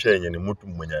kwa maisha yenye ni mtu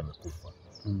mwenye amekufa.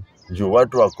 Juu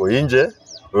watu wako nje,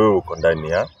 wewe uko ndani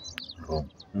ya room.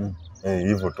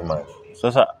 Hivyo tu mali.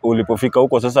 Sasa ulipofika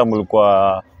huko sasa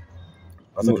mlikuwa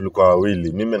tulikuwa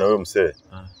wawili, mimi na wewe msee.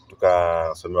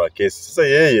 Tukasomewa kesi. Sasa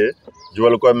yeye juu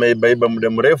alikuwa ameiba muda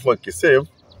mrefu akisave,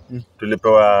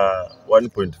 tulipewa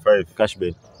 1.5 cash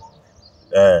bail.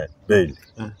 Bail.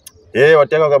 Yeye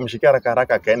wataka kumshikia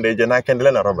haraka akaenda nje na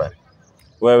akaendelea na robbery.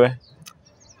 Wewe?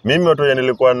 Mimi watu wenye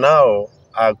nilikuwa nao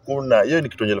hakuna, hiyo ni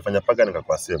kitu nilifanya paka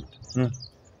nikakuwa saved.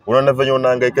 Unaona venye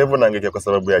unahangaika hivyo, unahangaika kwa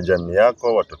sababu ya jamii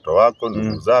yako, watoto wako,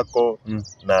 ndugu zako,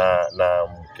 na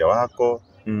mke wako,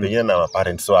 pengine na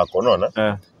parents wako,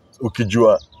 unaona?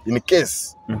 Ukijua in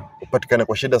case upatikane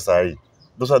kwa shida saa hii,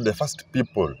 those are the first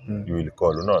people you will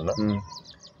call, unaona?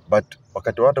 But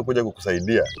wakati watu kuja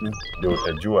kukusaidia ndio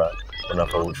utajua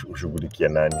unafaa ushughulikia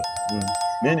nani.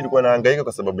 Mimi nilikuwa nahangaika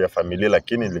kwa sababu ya familia,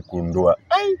 lakini niligundua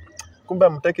kumbe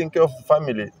I'm taking care of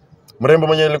family. Mrembo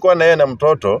mwenye nilikuwa na yeye na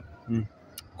mtoto,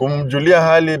 kumjulia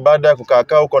hali baada ya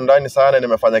kukaa huko ndani sana.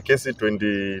 Nimefanya kesi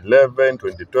 2011,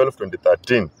 2012,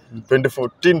 2013.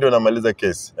 2014 ndio namaliza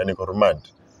kesi, yani kwa remand.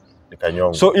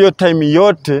 Nikanyongwa. So hiyo time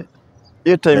yote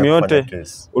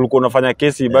ulikuwa unafanya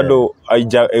kesi bado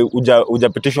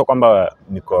hujapitishwa kwamba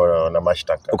niko na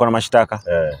mashtaka. Uko na mashtaka?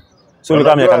 So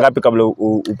ulikuwa miaka ngapi kabla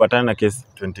upatane na kesi?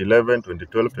 2011,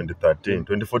 2012, 2013.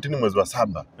 2014 mwezi wa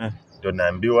 7 ndio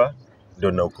naambiwa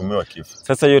ndio nahukumiwa kifo.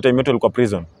 Sasa hiyo time yote ulikuwa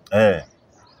prison?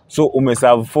 So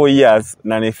umeserve 4 years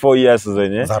na ni 4 years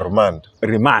zenye za remand.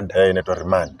 Inaitwa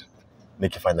remand.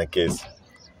 Nikifanya kesi.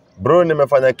 Bro,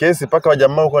 nimefanya kesi paka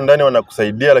wajamaa huko ndani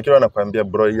wanakusaidia, lakini wanakuambia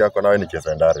bro, hii yako nawe ni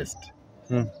case and arrest.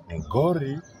 Ni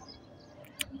ngori.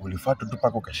 Ulifuata tu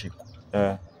paka ukashikwa.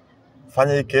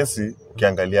 Fanya hii kesi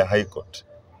ukiangalia high court.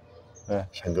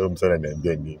 Shangaa msana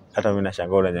niambia nini? Hata mimi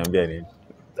nashangaa unaniambia nini?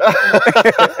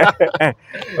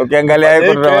 Ukiangalia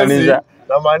high court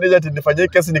unamaanisha ati nifanye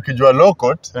kesi nikijua low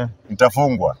court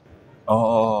nitafungwa.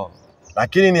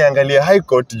 Lakini niangalie high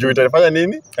court juu itanifanya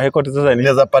nini? High court sasa nini?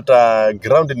 Inaweza pata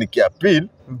ground nikiappeal,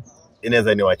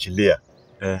 inaweza niwachilia.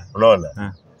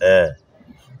 Unaona?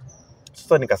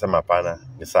 Sasa nikasema hapana,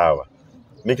 ni sawa.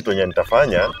 Mimi kitu yenye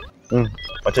nitafanya,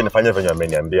 acha nifanye venye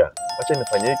ameniambia. Acha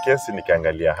nifanye hii kesi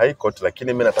nikiangalia high court,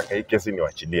 lakini mimi nataka hii kesi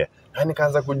niwachilie. Na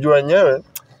nikaanza kujua nyewe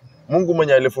Mungu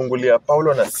mwenye alifungulia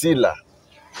Paulo na Sila.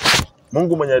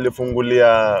 Mungu mwenye alifungulia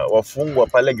wafungwa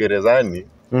pale gerezani,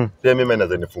 pia mimi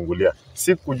naweza nifungulia.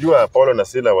 Si kujua Paulo na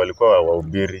Sila walikuwa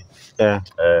wahubiri.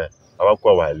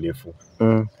 Hawakuwa wahalifu.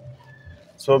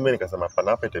 So mimi nikasema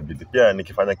hapana, hapa itabidi pia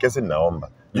nikifanya kesi ninaomba.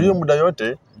 Hiyo muda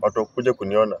yote watu wakuja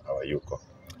kuniona hawayuko.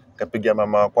 Kapigia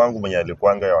mama kwangu mwenye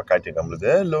alikuanga wakati,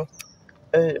 nikamuuliza hello.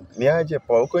 Ni aje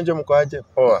poa? Uko nje mko aje?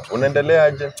 Poa. Unaendelea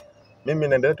aje? Mimi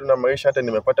naendelea tu na maisha, hata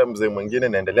nimepata mzee mwingine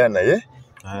naendelea na yeye.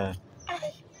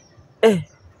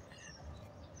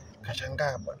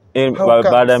 Kashangaa bwana.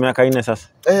 Baada ya miaka 4 sasa.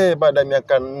 Baada ya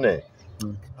miaka 4.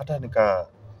 Hata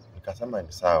nikasema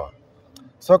ni sawa.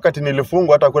 So wakati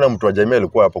nilifungwa hata kuna mtu wa jamii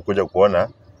alikuwa hapo kuja kuona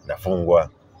nafungwa.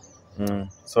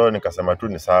 So nikasema tu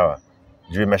ni sawa.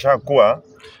 Juu imeshakuwa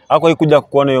hakuwahi kuja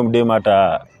kuona hiyo mdema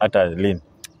hata Lynn.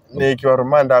 Nikiwa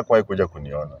remand hakuwahi kuja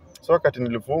kuniona. So wakati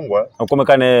nilifungwa,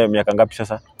 umekaa naye miaka ngapi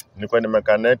sasa? Nilikuwa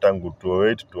nimekaa naye tangu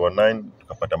 2008 2009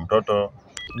 tukapata mtoto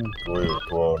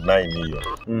 2009 hiyo.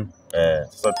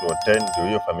 Sasa 2010 ndio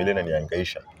hiyo familia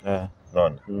inanihangaisha.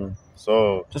 Unaona?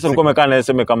 So sasa ulikuwa umekaa naye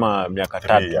sema kama miaka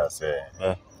 3 years.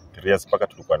 3 years mpaka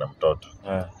tulikuwa na mtoto.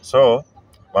 So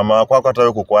mama wako hata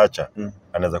wewe kukuacha,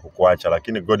 anaweza kukuacha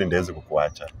lakini God ndiye hawezi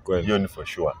kukuacha. Hiyo ni for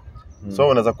sure. So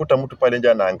unaweza kuta mtu pale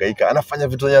nje anahangaika, anafanya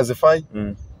vitu zenye hazifai.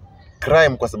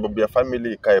 Crime kwa sababu ya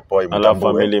family ikae poa imtambue. Alafu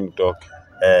family mtoke.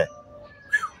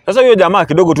 Sasa huyo jamaa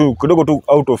kidogo tu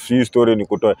out of his story ni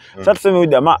kutoa. Sasa tuseme huyo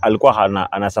jamaa alikuwa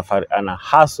ana safari ana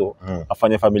hustle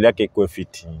afanye familia yake ikuwe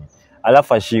fit.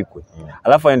 Alafu ashikwe.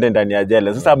 Alafu aende ndani ya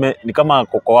jela. Sasa ni kama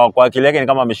kwa akili yake ni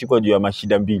kama ameshikwa juu ya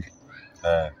mashida mbili.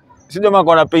 Si jamaa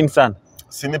kwa na pain sana.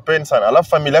 Si ni pain sana. Alafu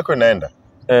familia yako inaenda.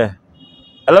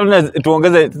 Alafu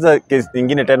tuongeze sasa case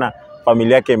nyingine tena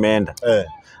familia yake imeenda.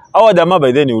 Hawa jamaa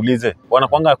by then niulize, kuna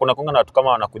kuanga na watu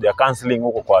kama wanakuja counseling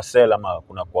huko kwa cell ama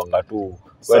kuna kuanga tu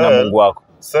wewe na Mungu wako?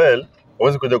 Cell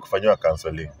huwezi kuja kufanywa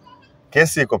counseling.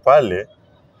 Kesi iko pale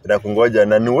inakungoja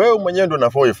na ni wewe mwenyewe ndio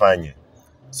unafaa uifanye.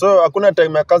 So hakuna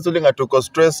time ya counseling atuko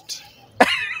stressed.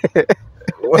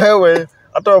 Wewe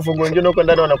hata wafungwa wengine huko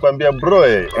ndani wanakuambia bro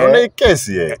unaona hii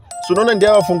kesi so unaona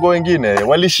ndio wafungwa wengine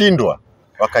walishindwa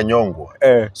wakanyongwa.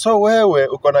 So wewe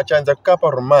uko na chance ya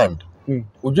kukapa remand.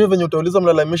 Ujue venye utauliza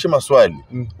mlalamishi maswali,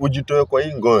 ujitoe kwa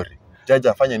hii ngori. Jaji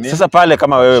afanye nini? Sasa pale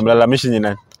kama wewe mlalamishi ni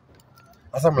nani?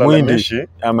 Sasa mlalamishi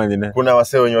ama ni nani? Kuna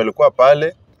wasee wenye walikuwa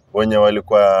pale, wenye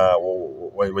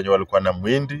walikuwa na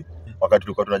mwindi, wakati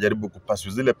tulikuwa tunajaribu kupasu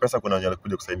zile pesa kuna wenye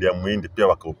walikuja kusaidia mwindi pia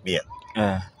wakaumia.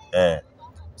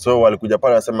 So walikuja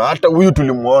pale wasema hata huyu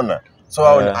tulimuona. So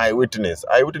hao ni eyewitness.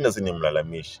 Eyewitness ni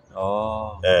mlalamishi.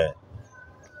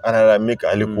 Analalamika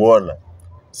alikuona.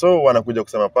 So wanakuja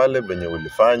kusema pale venye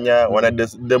ulifanya, wana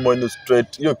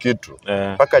demonstrate hiyo kitu.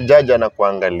 Paka judge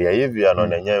anakuangalia hivi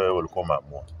anaona yenyewe wewe ulikuwa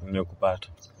umeamua. Nimekupata.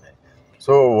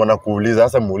 So wanakuuliza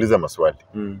sasa muulize maswali.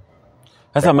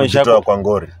 Sasa maisha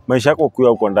yako ukiwa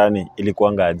huko ndani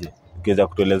ilikuanga aje? Ukiweza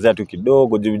kutuelezea tu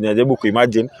kidogo, najaribu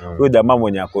kuimagine huyo jamaa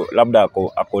mwenye labda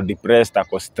ako depressed,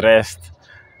 ako stressed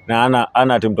na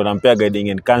ana mtu anampea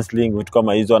guiding and counseling vitu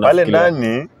kama hizo anafikiria. Pale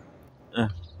ndani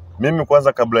mimi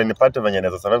kwanza kabla nipate venye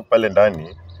naweza survive pale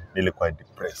ndani nilikuwa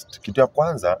depressed. Kitu ya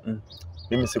kwanza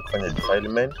mimi sikufanya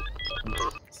defilement,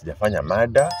 sijafanya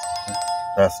murder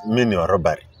na mimi ni wa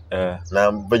robbery.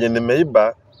 Na venye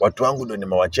nimeiba watu wangu ndio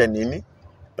nimewachia nini?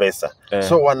 Pesa.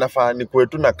 So wanafaa ni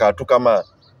kwetu na katu kama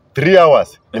 3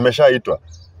 hours nimeshaitwa.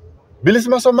 Bilisi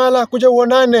Masomala kuja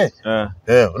uonane.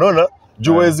 Unaona?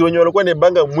 Juwezi wenye walikuwa ni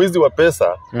banga mwizi wa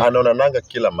pesa anaona nanga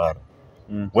kila mara.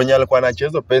 Wenye alikuwa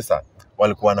anachezo pesa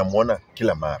walikuwa wanamuona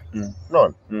kila mara.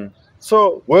 Unaona?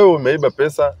 So wewe umeiba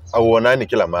pesa au uonani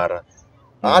kila mara.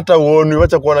 Hata uoni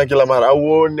wacha kuona kila mara au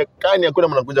uonekani hakuna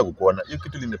mnakuja kukuona. Hiyo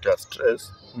kitu iliniletea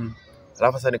stress.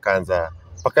 Alafu sasa nikaanza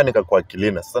paka nikakuwa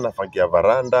kilina. Sasa nafangia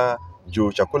varanda,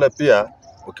 juu chakula pia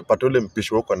ukipata ule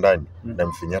mpishi wako ndani na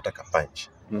mfinyata kapanchi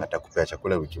atakupea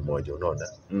chakula wiki moja, unaona?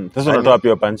 Sasa unatoa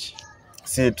pia panchi.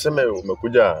 Si tuseme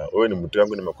umekuja wewe ni mtu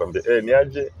wangu nimekuambia ni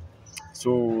aje?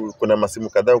 So kuna masimu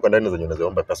kadhaa uko ndani zenye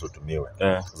unaziomba pesa utumiwe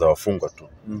za wafungwa tu.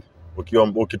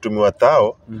 Ukitumiwa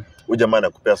tao huyu jamaa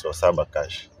anakupea 7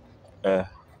 cash.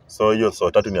 So hiyo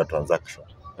 3 ni ya transaction.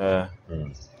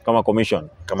 Kama commission.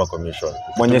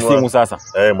 Mwenye simu sasa.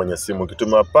 Mwenye simu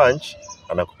ukitumiwa punch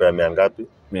anakupea ni ngapi?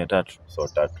 300. So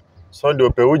 3. So ndio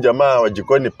pe huyu jamaa wa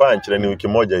jikoni punch na ni wiki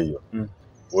moja hiyo.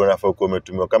 Unafaa kuwa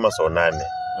umetumiwa kama 8.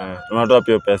 Unatoa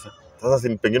pia pesa. Sasa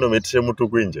si pengine umeitisha mtu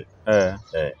kwinje.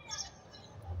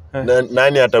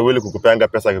 Nani hatawili kukupeanga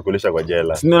pesa akikulisha kwa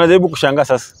jela? Si unajaribu kushangaa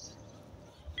sasa.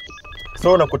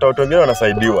 So unakuta watu wengine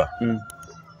wanasaidiwa.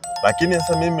 Lakini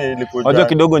sasa mimi ilikuja unajua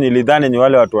kidogo nilidhani ni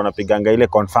wale watu wanapiganga ile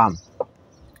confirm.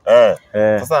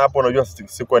 Sasa hapo unajua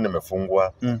sikuwa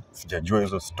nimefungwa. Sijajua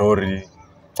hizo story.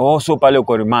 So pale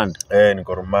uko remand.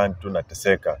 Niko remand tu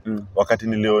nateseka. Wakati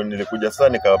nilikuja sasa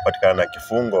nikapatikana na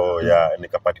kifungo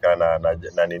nikapatikana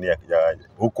na nini ya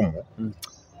hukumu.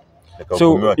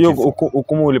 So hiyo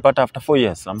hukumu ulipata after 4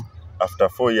 years ama? After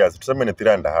 4 years, tuseme ni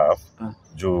 3.5.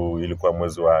 Juu ilikuwa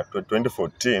mwezi wa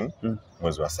 2014,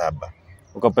 mwezi wa 7.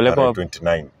 Ukapelekwa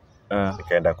 29.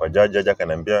 Nikaenda kwa jaji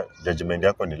akaniambia judgment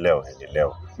yako ni leo.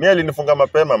 Mimi alinifunga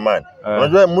mapema man.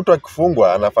 Unajua mtu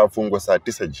akifungwa anafaa fungwe saa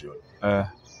 9 jioni.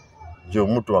 Juu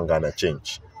mtu angana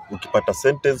change. Ukipata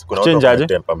sentence kuna watu wana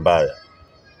tempa mbaya.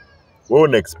 Wewe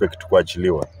una expect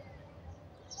kuachiliwa.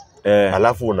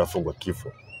 Alafu unafungwa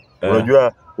kifo.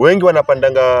 Unajua wengi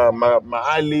wanapandanga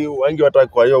mahali, wengi wataka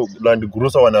kwa hiyo land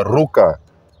cruiser wanaruka.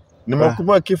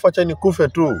 Nimehukumiwa kifo acha nikufe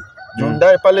tu. Juu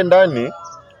ndani pale ndani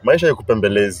maisha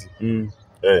yakupembelezi.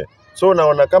 So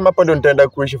unaona kama hapa ndio nitaenda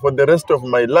kuishi for the rest of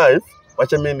my life,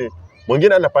 wacha mimi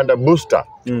mwingine anapanda booster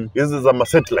hizi za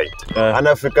satellite.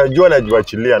 Anafika juu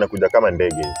anajiachilia anakuja kama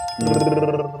ndege.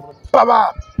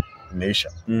 Baba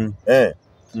neisha.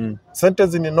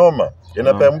 Sentence ni noma.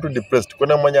 Inapea mtu depressed.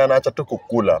 Kuna mwenye anaacha tu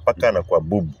kukula paka anakuwa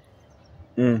bubu.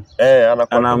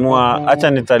 Anaamua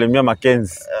acha nitalimia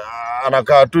Mackenzie.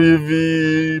 Anakaa tu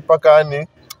hivi paka yani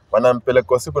wanampeleka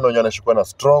kwa siku na wenye anashikwa na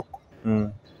stroke.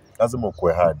 Lazima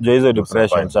ukue hard. Jo hizo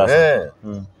depression sasa.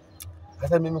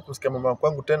 Sasa mimi kusikia mama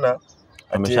kwangu tena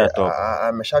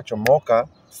ameshachomoka.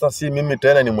 Sasa si mimi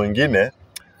tena ni mwingine.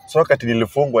 So wakati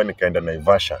nilifungwa nikaenda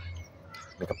Naivasha.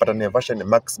 Nikapata Naivasha ni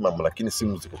maximum lakini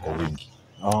simu ziko kwa wingi.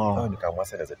 Nikaamua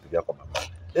sasa naweza pigia kwa mama.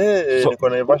 Niko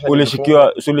Naivasha.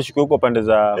 Ulishikiwa huko pande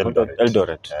za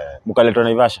Eldoret. Mkaletwa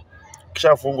Naivasha.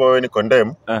 Kisha fungwa wewe ni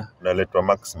condemn naletwa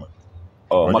maximum.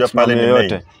 Maximum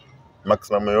yote.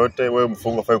 Maximum yote wewe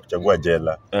mfungo fai kuchagua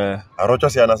jela. Arocho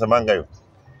si anasemanga hiyo.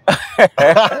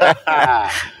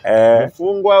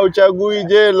 Mfungwa uchagui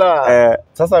jela.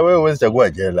 Sasa wewe huwezi chagua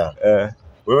jela.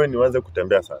 Wewe nianze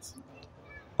kutembea sasa.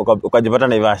 Ukajipata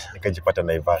Naivasha. Nikajipata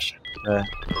Naivasha.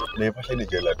 Naivasha ni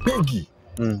jela bigi.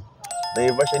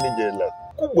 Naivasha ni jela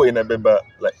kubwa inabeba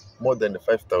like more than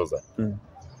 5,000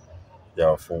 ya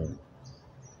wafungwa.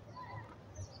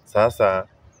 Sasa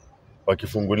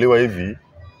wakifunguliwa hivi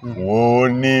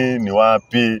muoni ni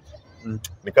wapi?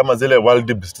 Ni kama zile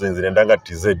world beasts zinaendanga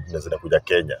TZ na zinakuja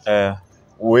Kenya.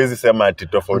 Huwezi sema ati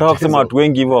tofauti. Ndio kusema watu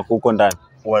wengi hivyo wako huko ndani.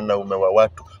 Wanaume wa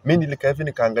watu. Mimi nilikaa hivi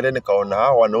nikaangalia nikaona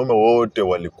hao wanaume wote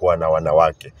walikuwa na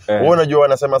wanawake. Wewe unajua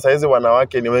wanasema saa hizi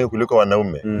wanawake ni wengi kuliko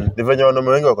wanaume. Ni venye wanaume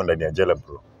wengi wako ndani ya jela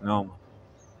bro.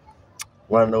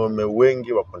 Wanaume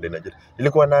wengi wako ndani ya jela.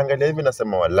 Nilikuwa naangalia hivi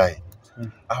nasema wallahi.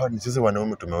 Hao ni sisi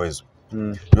wanaume tumewezwa.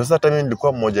 Ndio sasa mimi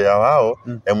nilikuwa mmoja ya wao,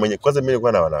 mwenye kwanza mimi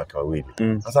nilikuwa na wanawake wawili.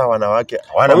 Sasa wanawake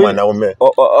hawana wanaume.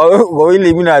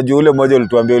 Wawili mimi najua ule mmoja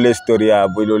ulituambia ile story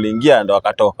hapo ile uliingia ndo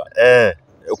akatoka.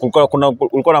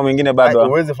 Kulikuwa na mwingine bado.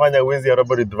 Huwezi fanya wizi ya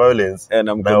robbery with violence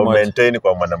na maintain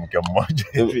kwa mwanamke mmoja.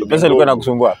 Pesa ilikuwa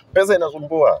inakusumbua. Pesa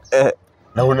inasumbua.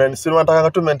 Na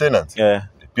unataka tu maintenance.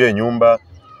 Pia nyumba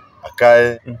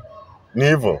akae ni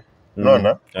hivyo.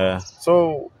 Unaona?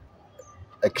 So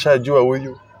akishajua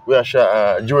huyu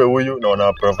jue huyu na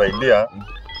wanaprovidea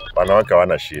wanawake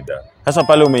hawana shida. Sasa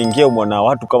pale umeingia umeona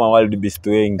watu kama wild beast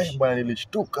wengi. Bwana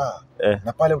nilishtuka.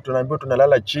 Na pale tunaambiwa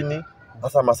tunalala chini.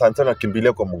 Sasa masanza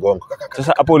nakimbilia kwa mgongo.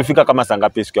 Sasa hapo ulifika kama saa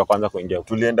ngapi siku ya kwanza kuingia?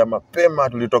 Tulienda mapema,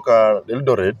 tulitoka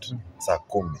Eldoret saa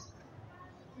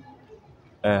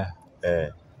 10.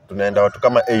 Tunaenda watu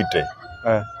kama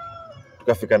 80.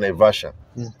 Tukafika Naivasha.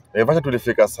 Naivasha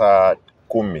tulifika saa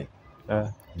 10.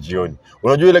 Jioni.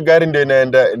 Unajua ile gari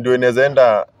ndio inaweza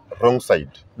enda wrong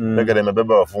side. Ile gari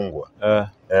imebeba wafungwa.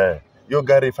 Hiyo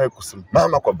gari ifai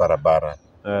kusimama kwa barabara.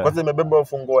 Kwanza imebeba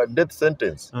wafungwa wa death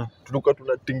sentence. Tulikuwa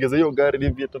tunatingeza hiyo gari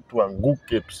hivi hata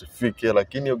tuanguke tusifike,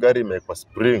 lakini hiyo gari imewekwa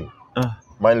spring.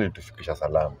 Mali tufikisha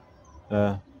salama.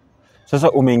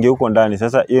 Sasa umeingia huko ndani.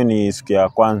 Sasa hiyo ni siku ya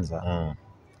kwanza.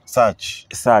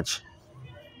 Search.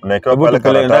 Unaekewa pale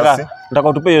karatasi. Nataka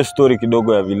utupe hiyo story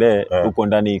kidogo ya vile huko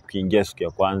ndani kuingia siku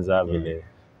ya kwanza vile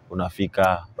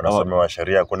unafika. Unasomewa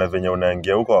sheria kuna venye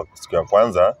unaingia huko siku ya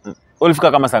kwanza.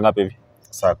 Ulifika kama saa ngapi hivi?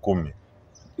 Saa 10.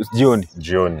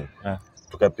 Jioni.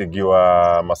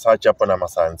 Tukapigiwa masachi hapa na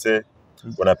masanse.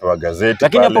 Unapewa gazeti.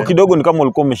 Lakini hapo kidogo ni kama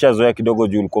ulikuwa umeshazoea kidogo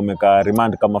juu ulikuwa umekaa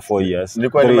remand kama 4 years.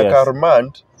 Nilikuwa nimekaa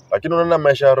remand, lakini unaona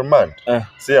maisha ya remand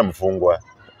si ya mfungwa.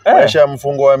 Maisha ya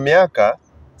mfungwa wa miaka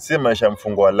si maisha ya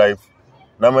mfungwa wa life.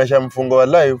 Na maisha ya mfungwa wa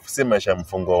life si maisha ya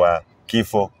mfungwa wa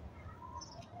kifo.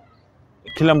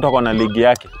 Kila mtu ako na ligi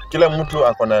yake. Kila mtu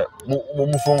ako na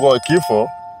mfungwa wa kifo,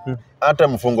 hata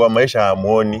mfungwa wa maisha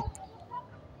hamuoni.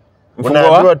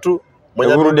 Unaambiwa tu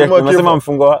mwenye unasema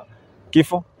mfungwa wa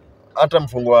kifo, hata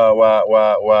mfungwa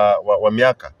wa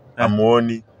miaka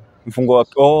hamuoni. Mfungwa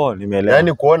wa nimeelewa.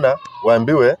 Yaani kuona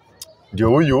waambiwe ndio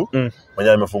huyu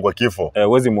mwenye amefungwa kifo.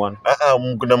 Huwezi muone.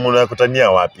 Kuna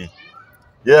mnakutania wapi?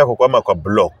 Yeye ako kwa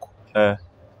block.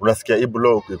 Unasikia hii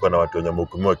block iko na watu wenye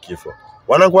wamehukumiwa kifo.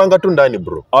 Wanakuanga tu ndani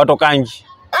bro. Hawatokangi.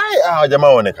 Hao jamaa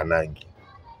waonekanangi.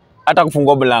 Hata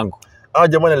kufungua mlango. Hao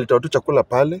jamaa wanaleta tu chakula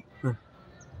pale.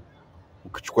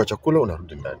 Ukichukua chakula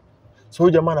unarudi ndani. So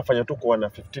huyu jamaa anafanya tu kwa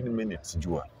 15 minutes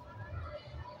jua.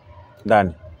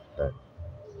 Ndani.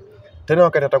 Tena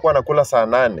wakati atakuwa anakula saa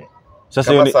 8.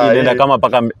 Sasa hiyo inaenda kama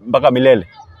mpaka milele.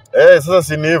 Sasa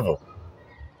si ni hivyo.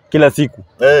 Kila siku.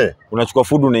 Unachukua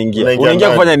food unaingia. Unaingia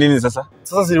kufanya nini sasa?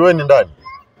 Sasa si wewe ni ndani.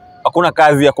 Hakuna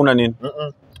kazi, hakuna nini.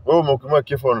 Wewe umehukumiwa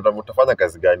kifo utafanya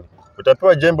kazi gani?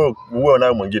 Utapewa jembe uwe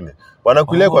nayo mwingine.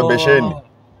 Wanakulia kwa besheni.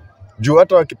 Juu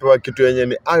hata wakipewa kitu yenye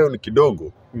ni iron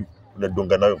kidogo,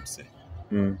 unadunga nayo mse.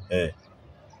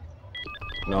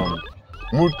 No.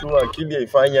 Mtu akili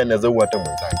haifanye anaweza ua hata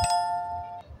mwenzake.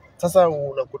 Sasa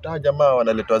unakuta jamaa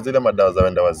wanaletwa zile madawa za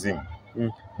wenda wazimu.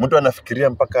 Mtu anafikiria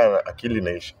mpaka akili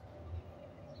inaisha.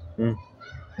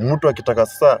 Mtu akitaka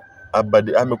sasa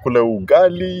amekula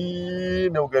ugali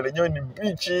na ugali yenyewe ni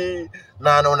mbichi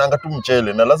na anaonanga tu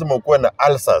mchele na lazima ukuwe na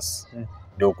ulcers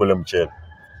ndio ukule mchele.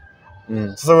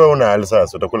 Sasa wewe una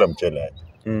ulcers utakula mchele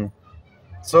aje?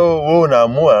 So wewe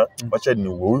unaamua acha ni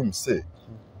huyu msee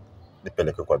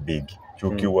nipeleke kwa big.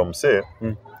 Ukiwa msee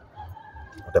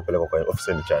utapelekwa kwa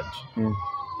officer in charge.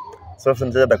 So officer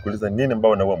in charge atakuuliza nini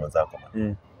ambao unaua mwenzako?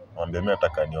 Mwambie mimi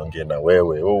nataka niongee na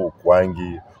wewe,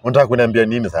 ukwangi. Unataka kuniambia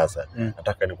nini sasa?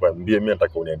 Nataka nikwambie mimi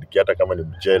nataka uniandikie hata kama ni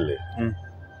mchele.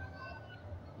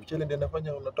 Mchele ndio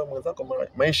inafanya unatoa mwenzako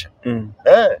maisha.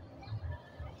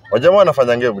 Wajamaa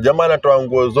wanafanya ngevu. Jamaa anatoa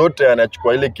nguo zote,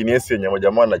 anachukua ile kinyesi yenye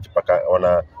jamaa anajipaka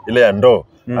ile ya ndoo,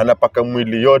 anapaka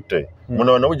mwili yote.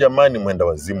 Mnaona huyu jamaa ni mwenda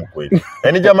wazimu kweli.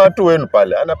 Yaani jamaa tu wenu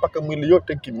pale anapaka mwili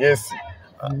yote kinyesi.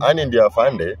 Ani ndio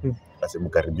afande.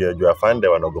 Asimkaribia juu afande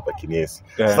wanaogopa kinyesi.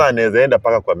 Sasa anaweza enda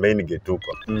paka kwa main gate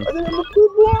huko.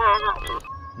 Mkubwa.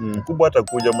 Mkubwa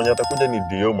atakuja, mwenye atakuja ni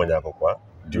dio mwenye ako kwa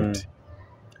duty.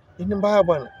 Nini mbaya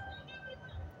bwana?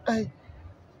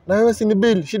 Na wewe si ni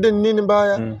bill, shida ni nini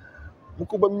mbaya?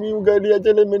 Mkubwa mimi ugali ya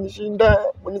jele imenishinda,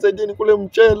 unisaidie nikule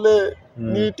mchele.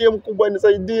 Niitie mkubwa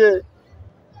nisaidie.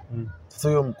 Sasa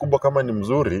huyo mkubwa kama ni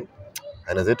mzuri,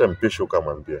 anazaita mpishi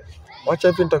ukamwambia. Wacha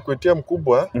hivi nitakuitia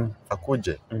mkubwa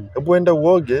akuje. Hebu enda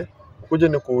uoge, ukuje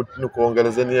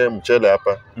nikuongelezeni mchele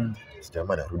hapa.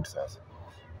 Jamaa anarudi sasa.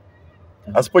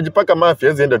 Asipojipaka mafi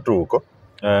hezi enda tu huko.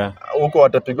 Huko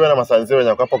watapigwa na masanzio wenye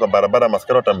hapo kwa barabara,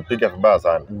 maskari watampiga vibaya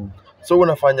sana. So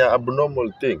unafanya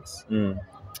abnormal things.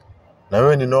 Na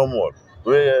wewe ni normal.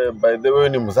 Wewe by the way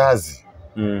ni mzazi.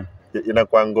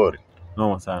 Inakuwa ngori.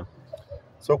 Noma sana.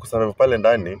 So kusurvive pale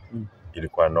ndani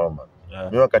ilikuwa noma.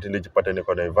 Mimi wakati nilijipata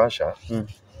niko Naivasha,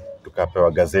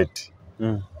 tukapewa gazeti.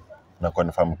 Na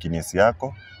confirm kinesi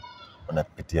yako,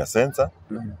 unapitia sensor.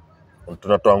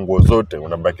 Tunatoa nguo zote,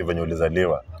 unabaki venye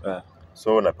ulizaliwa.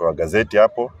 So unapewa gazeti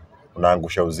hapo,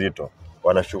 unaangusha uzito.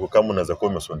 Wanashuku kama unaweza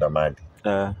kuwa umesunda mali.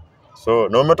 So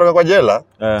na umetoka kwa jela,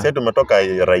 sasa tumetoka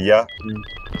raia.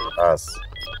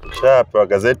 Ukishapewa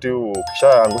gazeti,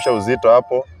 ukishaangusha uzito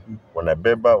hapo,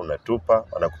 unabeba, unatupa,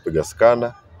 wanakupiga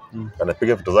skana,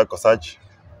 wanapiga vitu zako search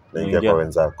na ingia kwa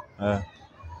wenzako.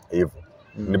 Hivyo.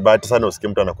 Ni bahati sana usikie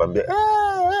mtu anakuambia,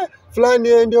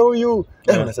 fulani ndio huyu.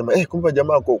 Unasema, kumbe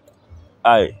jamaa wako huko.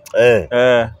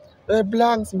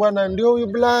 Blanks bwana ndio huyu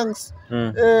Blanks.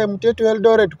 Mtetu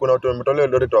Eldoret, kuna watu wametolewa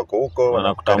Eldoret wako huko,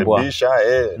 wanakukaribisha,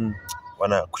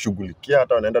 wanakushughulikia,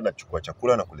 hata wanaenda na chukua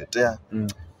chakula na kuletea.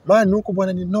 Man huko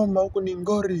bwana ni noma, huko ni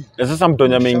ngori. Sasa mtu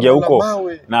ameingia huko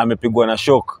na amepigwa na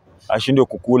shock, ashindwe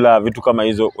kukula vitu kama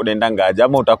hizo, unaendanga aje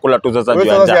ama utakula tu sasa juu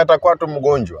ya njaa? Sasa atakuwa tu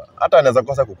mgonjwa. Hata anaweza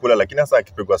kosa kukula, lakini sasa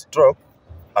akipigwa stroke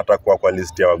atakuwa kwa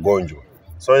list ya wagonjwa.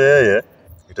 So yeye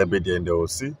itabidi aende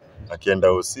OC.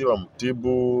 Akienda OC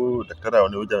wamtibu, daktari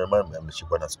aone huyu jamaa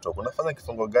ameshikwa na stroke. Unafanya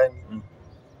kifungo gani?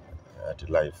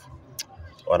 Life.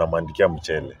 Wanamwandikia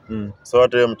mchele. So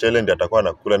hata hiyo mchele ndiye atakuwa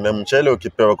anakula, na mchele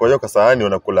ukipewa kwa hiyo sahani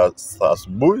unakula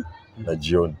asubuhi na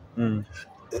jioni.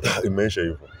 Imeisha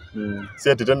hivyo.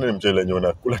 Si ati tena ni mchele yenyewe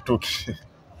unakula tu.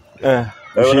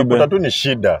 Unakuta tu ni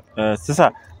shida.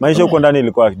 Sasa maisha huko ndani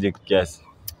ilikuwa kiasi.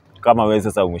 Kama wewe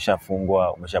sasa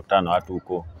umeshafungwa, umeshakutana na watu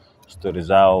huko, story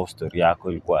zao, story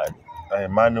yako ilikuwa aje?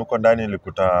 Man huko ndani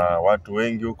nilikuta watu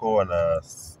wengi huko wana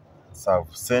serve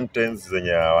sentence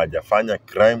zenye hawajafanya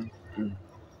crime.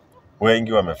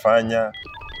 Wengi wamefanya,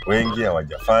 wengi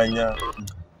hawajafanya.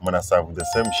 Mna serve the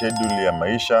same schedule ya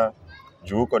maisha.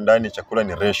 Juu huko ndani chakula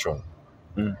ni ration.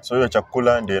 So hiyo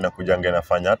chakula ndio inakujanga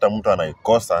inafanya hata mtu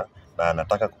anaikosa na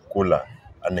anataka kukula,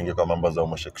 anaingia kwa mambo za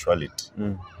homosexuality.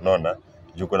 Unaona?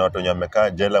 Juu kuna watu wenye wamekaa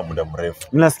jela muda mrefu.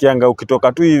 Mimi nasikianga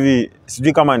ukitoka tu hivi,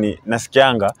 sijui kama ni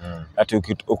nasikianga ati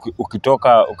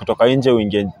ukitoka nje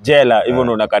uingie jela hivyo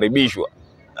ndo unakaribishwa.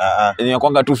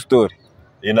 Inakuanga tu story.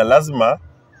 Ina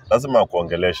lazima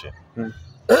kuongeleshe.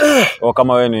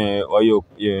 Kama wewe ni wa hiyo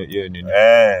nini?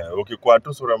 Ukikuwa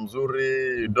tu sura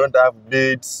mzuri, you don't have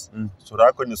beats, sura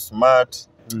yako ni smart.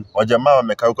 Wajamaa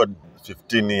wamekaa huko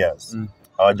 15 years.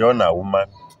 Hawajaona woman.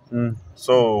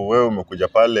 So wewe umekuja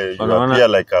pale, you appear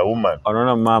like a woman.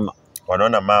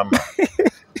 Wanaona mama.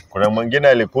 Kuna mwingine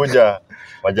alikuja,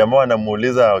 wajamaa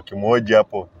wanamuuliza wakimhoji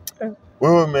hapo,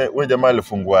 wewe jamaa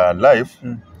alifungwa life,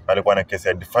 alikuwa na kesi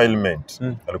ya defilement.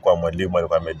 Alikuwa mwalimu,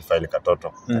 alikuwa amedefile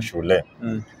katoto shule.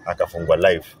 Akafungwa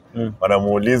life.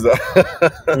 Wanamuuliza,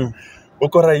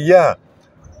 uko raia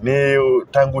ni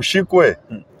tangu shikwe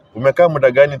umekaa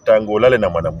muda gani tangu ulale na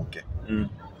mwanamke?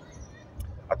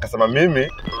 Akasema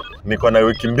mimi niko na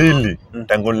wiki 2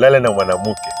 tangu nilale na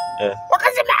mwanamke.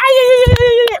 Wakasema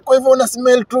kwa hivyo una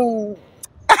smell tu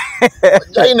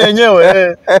jaina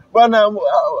yenyewe bwana,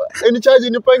 ni charge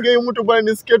nipange hiyo mtu bwana,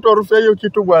 nisikie tu harufu hiyo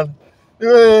kitu bwana.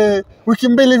 Wiki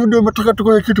 2 hivi ndio umetoka tuko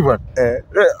hiyo kitu bwana.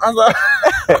 Sasa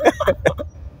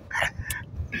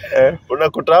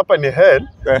unakuta hapa ni hell,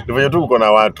 ndivyo tu uko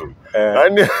na watu.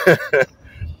 Yaani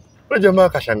jamaa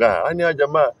kashangaa. Yaani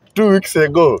jamaa 2 weeks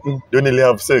ago ndio nili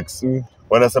have sex.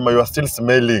 Wanasema you are still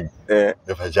smelling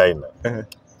the vagina.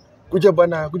 Kuja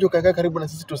bwana, kuja kaka karibu na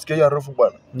sisi tusikie hiyo harufu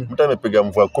bwana. Mtu amepiga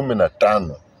mvua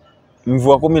 15.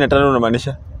 Mvua 15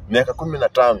 unamaanisha? Miaka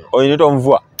 15. Inaitwa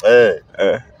mvua?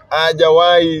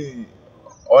 Hajawahi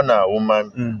ona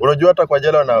woman. Unajua hata kwa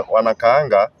jela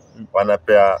wanakaanga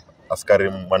wanapea askari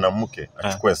mwanamke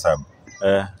achukue hesabu.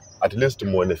 At least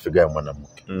muone figa ya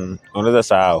mwanamke. Unaweza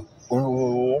sahau.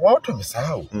 Watu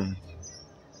wamesahau.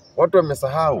 Watu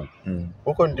wamesahau.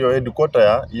 Huko ndio headquarter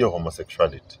ya hiyo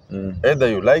homosexuality. Either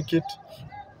you like it,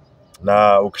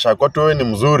 na ukishakuwa tu wewe ni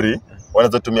mzuri,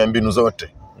 wanaweza tumia mbinu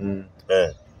zote.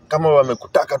 Kama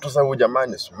wamekutaka tu sasa,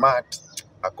 jamani smart,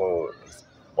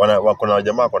 wako na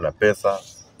jamaa wako na pesa,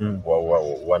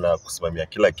 wanakusimamia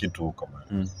kila kitu huko.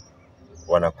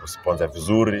 Wanakusponsor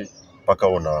vizuri mpaka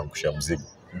unaangusha mzigo.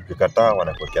 Ukikataa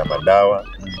wanakuwekea madawa,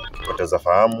 ukipoteza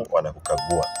fahamu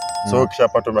wanakukagua. So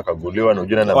ukishapata umekaguliwa na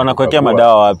ujina na wanakuwekea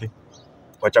madawa wapi?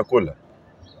 Kwa chakula.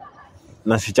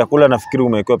 Na si chakula nafikiri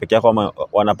umewekewa peke yako, ama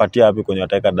wanapatia wapi kwenye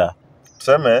wataweka dawa?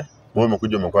 Tuseme wewe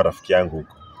umekuja umekuwa rafiki yangu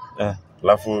huko.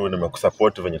 Alafu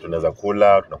nimekusupport venye tunaweza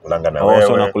kula, tunakulanga na wewe.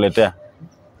 So nakuletea.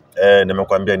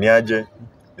 Nimekuambia niaje,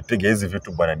 nipige hizi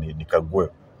vitu bwana nikague.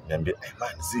 Niambie,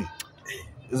 man zi.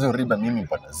 Hizo riba mimi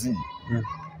bwana zi.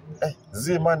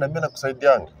 Zi maana mimi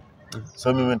nakusaidianga.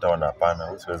 So mimi nitaona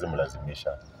hapana, siwezi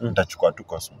mlazimisha. Nitachukua tu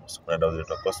Cosmos. Kuna dawa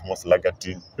zinaitwa Cosmos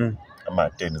Lagatin ama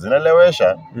 10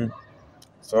 zinalewesha.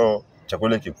 So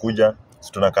chakula kikuja,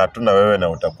 tunakaa tu na wewe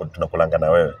na tunakulanga na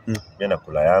wewe. Mimi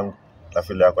nakula yangu,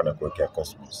 alafu ile yako nakuwekea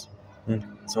Cosmos.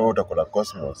 So utakula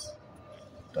Cosmos.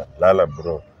 Utalala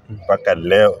bro. Mpaka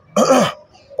leo.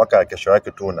 Mpaka kesho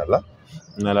yake tu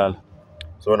unalala.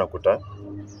 So unakuta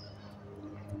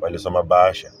walisoma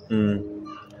bahasha.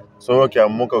 So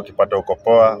ukiamuka ukipata uko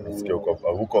poa, unasikia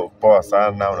uko poa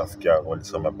sana, unasikia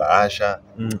walisoma bahasha.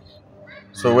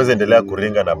 So uweze endelea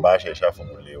kuringa na bahasha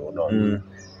ishafunguliwa, unaona.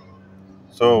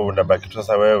 So unabaki tu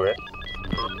sasa wewe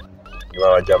ni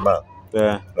wa jamaa.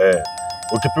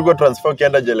 Ukipigwa transfer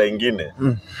ukienda jela nyingine.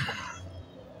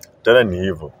 Tena ni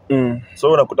hivyo.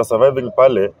 So unakuta surviving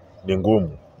pale ni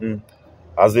ngumu.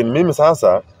 As in mimi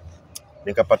sasa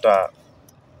nikapata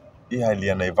hii hali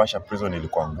ya Naivasha prison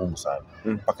ilikuwa ngumu sana.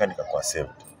 Mpaka nikakuwa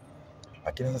saved.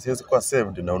 Lakini sasa siwezi kuwa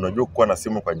saved, na unajua kuwa na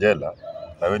simu kwa jela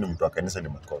na wewe ni mtu wa kanisa ni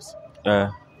makosa.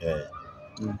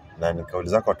 Na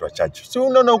nikauliza kwa watu wachache. Si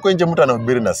unaona huko nje mtu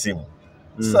anahubiri na simu.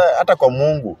 Sasa hata kwa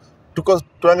Mungu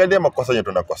tuangalie makosa yetu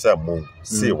tunakosea Mungu,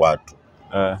 si watu.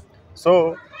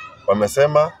 So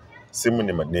wamesema simu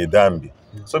ni dhambi.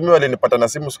 So mimi walinipata na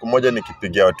simu siku moja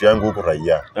nikipigia watu yangu huko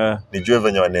raia. Nijue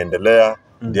venye wanaendelea.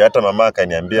 Ndio hata mama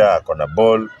akaniambia ako na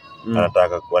ball,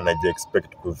 anataka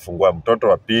expect kufungua mtoto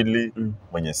wa pili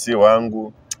mwenye si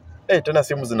wangu. Tena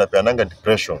simu zinapeananga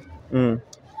depression.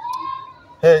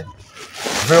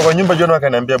 Vile kwa nyumba John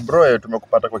akaniambia bro,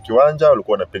 tumekupata kwa kiwanja,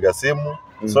 ulikuwa unapiga simu.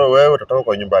 So wewe utatoka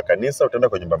kwa nyumba ya kanisa utaenda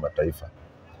kwa nyumba ya mataifa.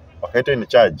 Wakaita ni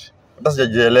charge. Hata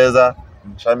sijajieleza,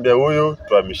 shambia huyu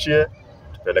tuhamishie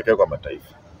tupelekee kwa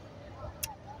mataifa.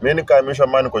 Mimi nikahamishwa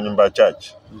mani kwa nyumba ya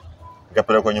church.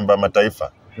 Nikapelekwa kwa nyumba ya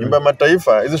mataifa. Nyumba ya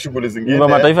mataifa hizo shughuli zingine. Nyumba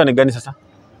ya mataifa ni gani sasa?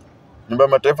 Nyumba ya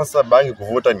mataifa sasa bangi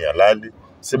kuvuta ni halali,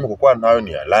 simu kukua nayo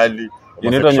ni halali.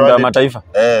 Inaitwa nyumba ya mataifa?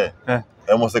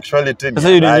 Homosexuality. Sasa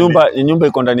hiyo ni nyumba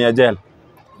iko ndani ya jela.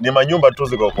 Ni manyumba tu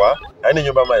ziko kwa. Yaani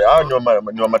nyumba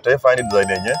ni wa mataifa, yani design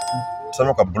yenyewe.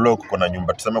 Tuseme kwa block kuna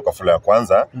nyumba, tuseme kwa floor ya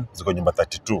kwanza ziko nyumba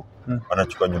 32.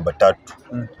 Wanachukua nyumba 3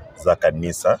 za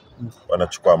kanisa.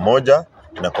 Wanachukua moja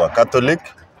inakuwa Catholic,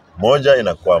 moja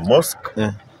inakuwa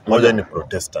mosque, moja ni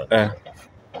Protestant.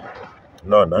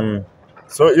 Unaona?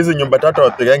 So hizi nyumba 3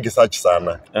 wapigangi search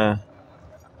sana.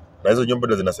 Na hizo nyumba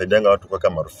ndio zinasaidianga watu kuweka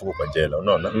marufuku kwa jela,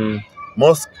 unaona?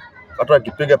 Mosque watu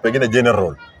wakipiga pengine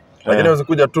general. Lakini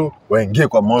wasikuja tu waingie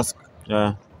kwa mosque.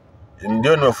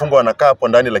 Ndio ni wafungwa wanakaa hapo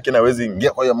ndani, lakini hawezi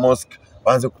ingia kwa hiyo mosque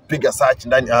waanze kupiga search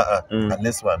ndani.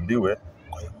 Unless waambiwe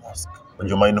kwa hiyo mosque.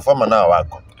 Ndio mauniforma nao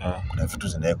wako. Kuna vitu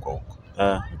zinawekwa huko.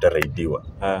 Utaraidiwa.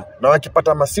 Na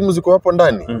wakipata masimu ziko hapo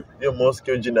ndani, hiyo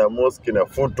mosque, jina ya mosque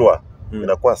inafutwa,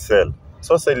 inakuwa cell.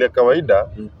 So ile kawaida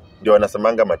ndio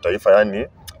wanasemanga mataifa, yani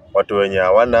watu wenye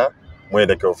hawana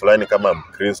mwelekeo fulani kama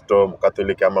Mkristo,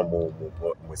 Mkatoliki ama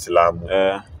Muislamu.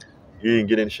 Hii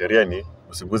ingine ni sheria ni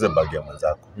usiguze bagi ya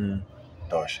mwenzako.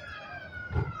 Tosha.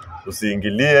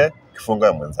 Usiingilie kifungo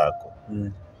ya mwenzako.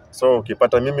 So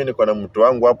ukipata mimi niko na mtu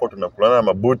wangu hapo tunakulana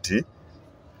mabuti,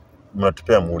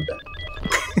 mnatupea muda.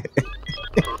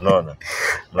 Unaona?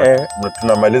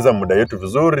 Tunamaliza muda yetu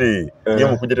vizuri. Nyinyi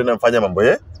mkuje tena mfanya mambo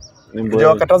ye? Ndio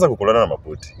wakataza kukulana na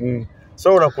mabuti.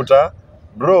 So unakuta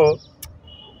bro,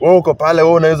 wewe uko pale,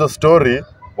 wewe una hizo story,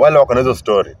 wale wako na hizo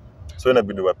story. So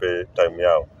inabidi wape time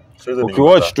yao. So hizo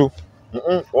ukiwatch tu.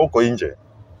 Uko nje.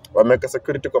 Wameka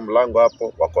security kwa mlango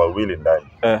hapo, wako wawili ndani.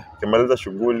 Kimaliza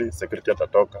shughuli, security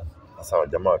atatoka. Sasa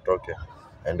wajamaa watoke,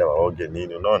 aende waoge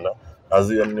nini, unaona?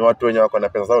 Ni watu wenye wako na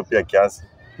pesa zao pia kiasi.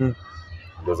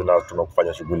 Ndio zinatuma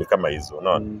kufanya shughuli kama hizo,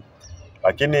 unaona?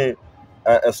 Lakini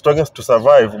strongest to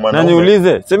survive mwanaume. Na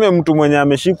niulize, sema mtu mwenye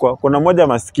ameshikwa, kuna mmoja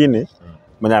maskini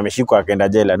mwenye ameshikwa akaenda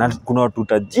jela, na kuna watu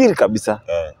tajiri kabisa.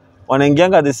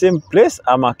 Wanaingianga the same place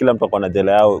ama kila mtu akona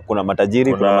jela yao? Kuna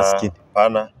matajiri, kuna maskini.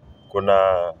 Hapana,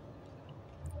 kuna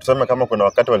tuseme kama kuna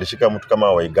wakati walishika mtu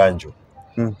kama Waiganjo.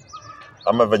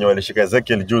 Ama venye walishika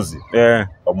Ezekiel juzi.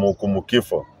 Wamuhukumu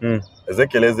kifo.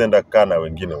 Ezekiel anaenda kaa na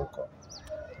wengine huko.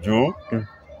 Juu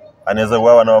anaweza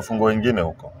uawa na wafungwa wengine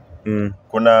huko.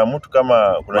 Kuna mtu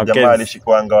kama kuna jamaa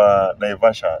alishikwanga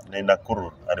Naivasha na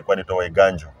Nakuru, alikuwa anaitwa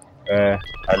Waiganjo.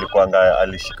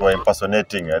 Alishikwa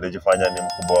impersonating, alijifanya ni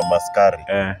mkubwa wa maskari.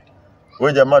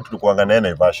 Huyo jamaa tulikuanga naye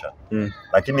Naivasha.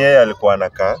 Lakini yeye alikuwa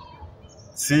anakaa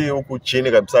si huku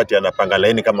chini kabisa ati anapanga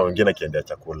laini kama wengine akiendea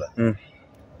chakula.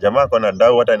 Jamaa kwa na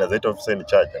dau hata anazaita ofisa in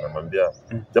charge, anamwambia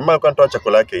jamaa alikuwa anatoa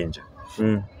chakula yake nje.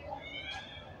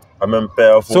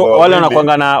 Amempea wafungwa. So wale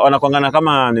wanakuangana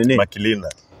kama nini? Makilina.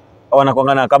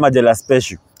 Wanakuangana kama jela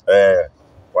special.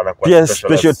 Wanakuwa pia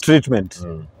special treatment.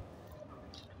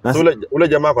 So ule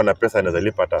jamaa kwa na pesa anaweza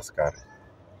lipa hata askari.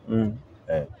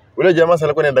 Ule jamaa sasa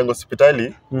alikuwa anaenda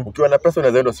hospitali, ukiwa na pesa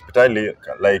unaweza enda hospitali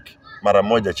like mara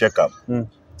moja check up.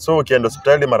 So ukienda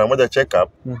hospitali mara moja check up,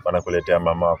 wanakuletea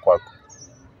mama wako.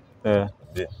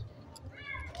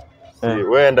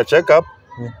 Wewe enda check up,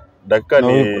 dakika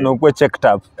ni na ukwe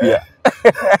checked up pia.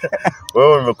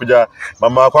 Wewe umekuja,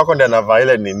 mama wako ndiye anavaa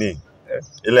ile nini?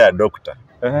 Ile ya doctor.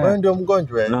 Wewe ndio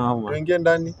mgonjwa tuingie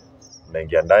ndani.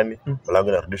 Unaingia ndani, mlango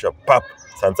unarudishwa pap.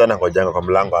 Sana ngojanga kwa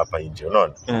mlango hapa nje,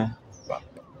 unaona?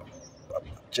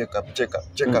 Check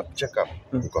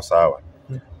up. Uko sawa.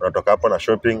 Unatoka hapo na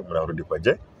shopping, mnarudi kwa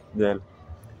jela.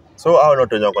 So hao ndio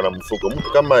wenye wako na mfuko.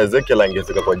 Mtu kama Ezekiel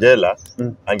angefika kwa jela,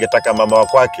 angetaka mama wa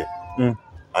kwake.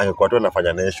 Angekuwa tu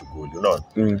anafanya naye shughuli,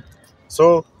 unaona?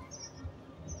 So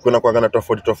kuna kuangana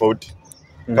tofauti.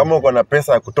 Kama uko na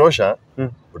pesa ya kutosha,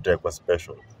 utaekwa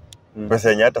special. Pesa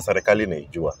yenye hata serikali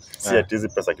inaijua. Si ati hizi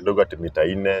pesa kidogo ati mita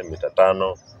 4, mita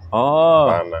 5.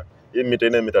 Bana. Hii mita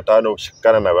 4, mita 5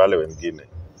 ushikana na wale wengine.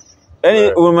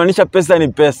 Yaani umaanisha pesa ni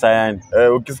pesa yani.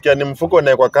 Ukisikia ni mfuko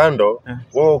unaekwa kando,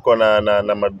 wewe uko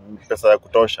na pesa ya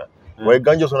kutosha.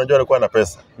 Waiganjo unajua alikuwa na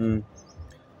pesa.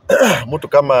 Mtu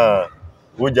kama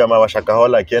huyu jamaa wa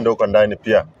Shakahola akienda huko ndani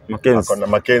pia akona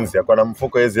Mackenzie, akona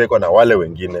mfuko hizi yako na wale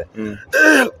wengine.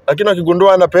 Lakini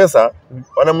wakigundua ana pesa,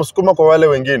 wanamsukuma kwa wale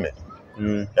wengine.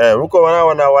 Huko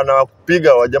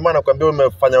wanakupiga, wajamaa wanakuambia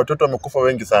umefanya watoto wamekufa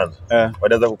wengi sana.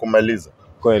 Wanaweza kukumaliza.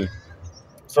 Kweli.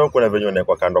 So kuna venye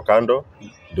unaekwa kando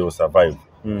ndio survive.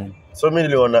 So mimi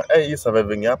niliona hii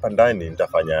surviving hapa ndani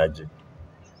nitafanya aje?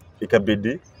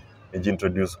 Ikabidi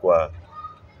nijiintroduce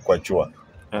kwa chua.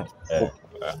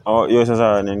 Hiyo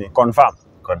sasa nini? Confirm.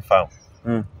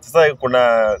 Sasa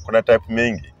kuna type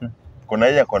mingi. Kuna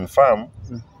hii ya confirm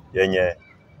yenye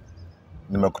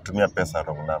nimekutumia pesa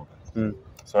wrong number.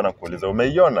 So nakuuliza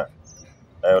umeiona?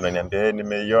 Unaniambia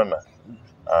nimeiona.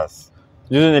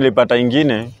 Juzi nilipata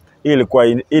ingine, hii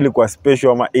ilikuwa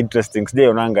special ama interesting. Sije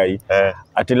unanga hii.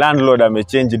 Ati landlord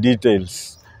amechange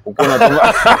details. Uko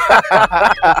unatuma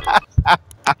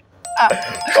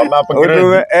kama hapo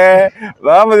grade.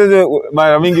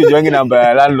 Mara mingi ujiwangi namba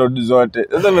ya landlord zote.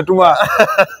 Sasa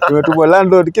umetuma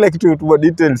landlord kila kitu, umetuma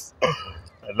details.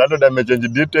 Landlord amechange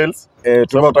details.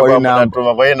 Tuma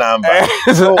kwa hii namba.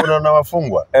 So unaona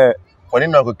wafungwa. Kwa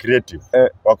nini wako creative?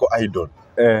 Wako idol.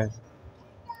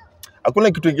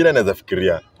 Hakuna kitu kingine anaweza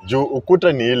fikiria. Juu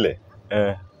ukuta ni ile.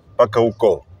 Paka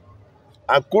huko.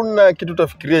 Hakuna kitu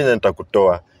utafikiria yenye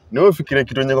nitakutoa. Ni wewe fikiria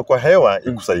kitu yenye kwa hewa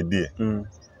ikusaidie.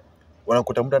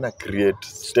 Wanakuta mtu ana create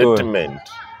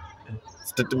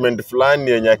statement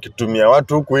fulani yenye akitumia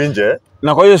watu huku nje.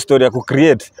 Na kwa hiyo story ya ku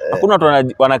create, hakuna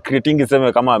watu wana creating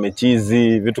sema kama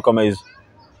amechizi vitu kama hizo.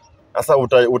 Sasa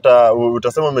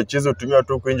utasema umechizi utumia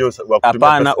tu nje wa kutumia.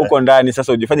 Hapana, uko ndani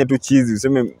sasa ujifanye tu chizi,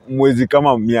 useme mwezi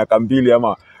kama miaka 2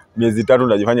 ama miezi 3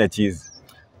 unajifanya chizi.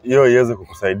 Hiyo iweze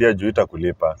kukusaidia juu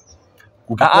itakulipa.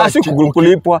 Si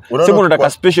kulipwa, sema unataka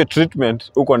special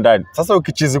treatment uko ndani. Sasa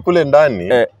ukichizi kule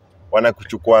ndani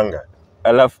wanakuchukuanga.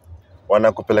 Alafu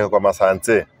wanakupeleka kwa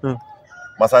masante.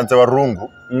 Masante wa rungu.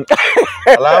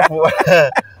 Alafu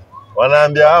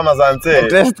wanaambia masante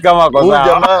test kama kwa sawa.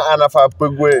 Huyu jamaa anafaa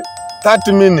pigwe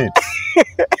 30 minutes.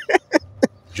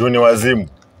 Juni wazimu.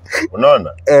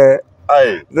 Unaona?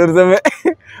 Ai. Tuseme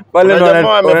pale ndo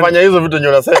wamefanya hizo vitu ndio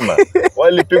unasema.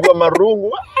 Walipigwa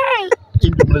marungu.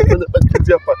 Ndio mnasema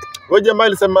basi hapa. Wewe jamaa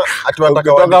alisema ati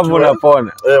wanataka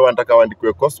unapona. Wanataka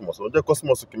waandikiwe Cosmos. Unajua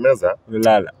Cosmos ukimeza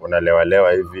ulala.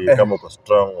 Unalewa hivi kama uko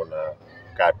strong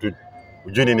unakaa tu.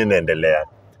 Ujui nini inaendelea.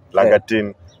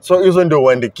 Lagatin. So hizo ndio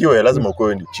uandikiwe lazima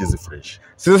ukoe ni cheese fresh.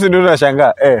 Sisi ndio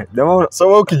tunashangaa. Jamaa so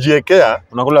wewe ukijiwekea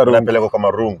unakula rungu. Unapeleka kwa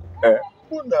marungu.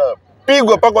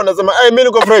 Unapigwa paka unasema mimi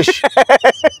niko fresh.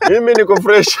 Mimi niko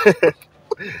fresh.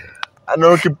 Ana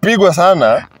ukipigwa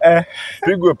sana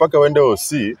pigwe paka uende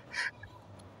OC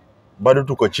bado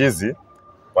tuko chizi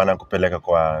wanakupeleka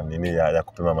kwa nini ya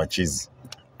kupima machizi.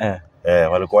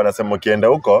 Walikuwa wanasema ukienda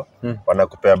huko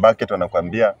wanakupea bucket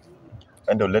wanakuambia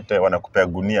ende ulete wanakupea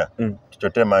gunia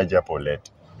tuchotee maji hapo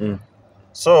ulete.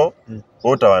 So wewe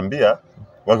utawaambia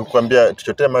wakikwambia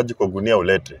tuchotee maji kwa gunia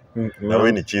ulete na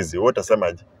wewe ni chizi wewe utasema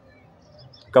aje?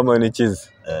 Kama ni chizi.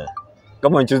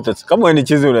 Kama ni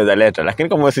chizi unaweza leta, lakini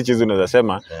kama si chizi unaweza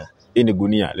sema hii ni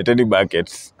gunia, leteni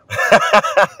buckets.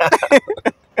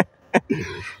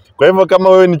 Kwa hivyo kama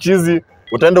wewe ni chizi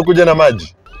utaenda kuja na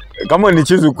maji. Kama ni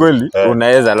chizi kweli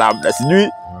unaweza labda sijui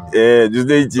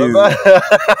just chizi.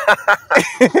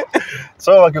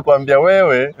 So wakikwambia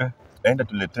wewe enda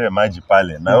tuletee maji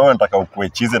pale na wewe unataka ukue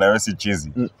chizi na wewe si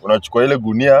chizi. Unachukua ile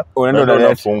gunia unaenda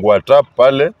unafungua tap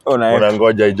pale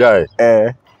unangoja ijae.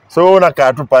 So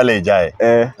unakaa tu pale ijae.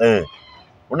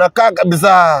 Unakaa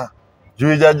kabisa.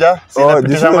 Juu ijaja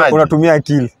sinapitisha maji. Unatumia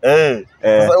akili.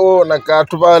 Sasa wewe unakaa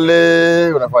tu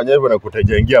pale unafanya hivyo na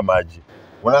kutajengia maji.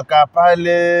 Unakaa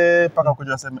pale paka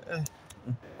kuja sema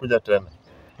kuja tena.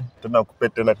 Tena kupe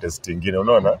tena test nyingine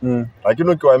unaona? Lakini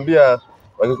ukiwaambia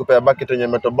wakikupea bucket yenye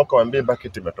imetoboka waambie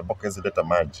bucket imetoboka hizo leta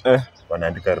maji.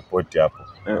 Wanaandika report hapo.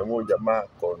 Mmoja jamaa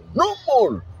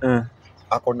normal.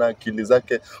 Ako na akili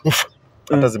zake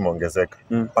hata zimeongezeka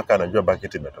mpaka anajua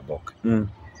bucket imetoboka.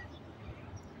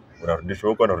 Unarudishwa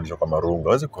huko unarudishwa kwa marungu.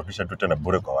 Hawezi kurudisha tu tena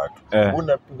bure kwa watu.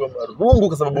 Unapigwa marungu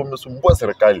kwa sababu umesumbua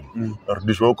serikali.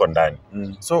 Unarudishwa huko ndani.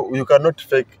 So you cannot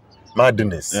fake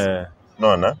madness.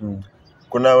 Unaona?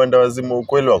 Kuna wenda wazimu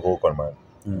ukweli wako huko man.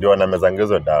 Ndio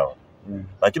wanamezangezo dawa.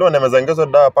 Lakini wanamezangezo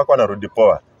dawa paka wanarudi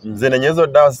poa. Zenye hizo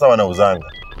dawa sasa wanauzanga.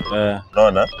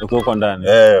 Unaona? Uko huko ndani.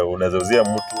 Unaweza uzia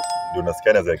mtu ndio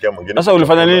unasikia anaweza mwingine. Sasa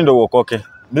ulifanya nini ndio uokoke?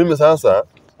 Mimi sasa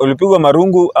ulipigwa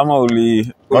marungu ama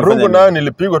marungu nayo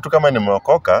nilipigwa tu kama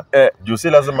nimeokoka. Juu si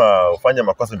lazima ufanye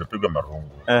makosa ndio upigwe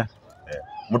marungu.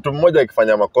 Mtu mmoja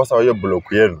akifanya makosa wa hiyo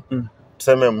block yenu.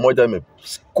 Tuseme mmoja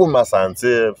amesukuma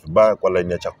sanse vibaya kwa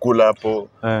line ya chakula hapo.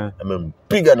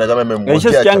 Amempiga na jamaa amemwagia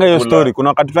chakula. Nishasikianga hiyo story. Kuna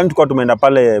wakati fulani tulikuwa tumeenda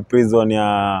pale prison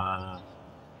ya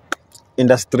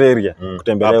industry area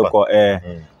kutembelea huko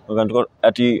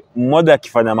ati mmoja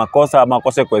akifanya makosa ama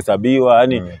makosa kuhesabiwa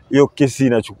yani hiyo kesi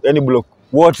inachukua yani block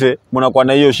wote mnakuwa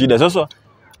na hiyo shida. Sasa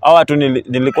hao watu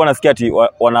nilikuwa nasikia ati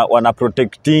wana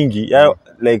protectingi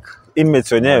like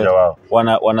inmates wenyewe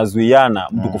wanazuiana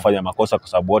mtu kufanya makosa kwa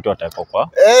sababu wote wataekwa kwa.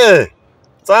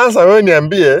 Sasa wewe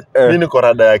niambie mimi niko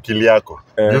rada ya akili yako.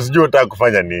 Usijue unataka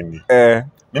kufanya nini.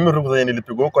 Mimi rungu zenye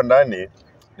nilipigwa huko ndani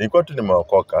nilikuwa tu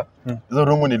nimeokoka. Hizo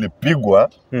rungu nilipigwa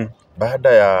baada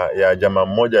ya jamaa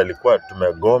mmoja alikuwa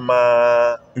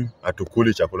tumegoma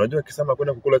atukuli chakula. Unajua akisema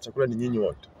kwenda kukula chakula ni nyinyi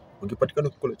wote. Ukipatikana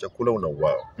kukula chakula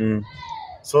unauawa.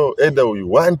 So either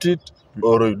you want it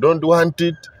or you don't want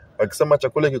it. Akisema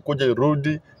chakula kikuja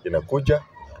irudi, inakuja.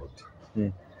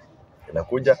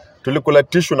 Inakuja. Tulikula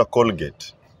tissue na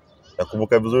Colgate.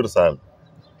 Nakumbuka vizuri sana.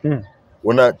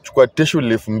 Unachukua tissue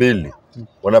leaf 2.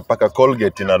 Unapaka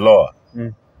Colgate na loa.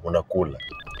 Unakula.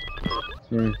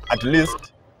 At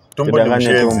least tumbo ni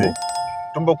mshenzi.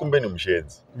 Tumbo kumbe ni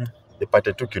mshenzi.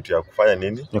 Ipate tu kitu ya kufanya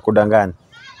nini? Ya kudanganya.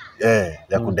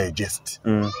 Ya kudigest.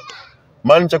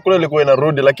 Man chakula ilikuwa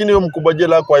inarudi lakini huyo mkubwa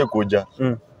jela hapo haikuja.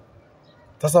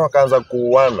 Sasa wakaanza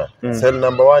kuuana. Cell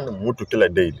number 1 mtu kila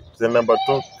daily. Cell number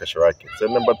 2 kesho yake. Cell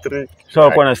number 3. So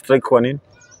walikuwa na strike kwa nini?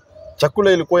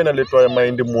 Chakula ilikuwa inaletwa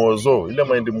mahindi muozo. Ile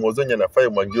mahindi muozo yenye nafai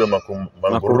mwagiwe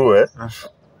manguruwe.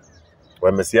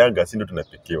 Wamesiaga si ndio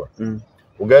tunapikiwa.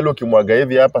 Ugali ukimwaga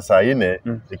hivi hapa saa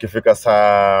 4 ikifika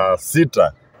saa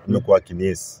 6 imekuwa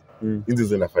kiniesi. Hizi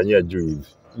zinafanyia juu hivi.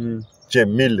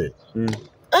 Chemile.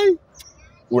 Ai,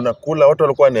 unakula, watu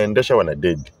walikuwa wanaendesha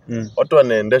wanadedi. Watu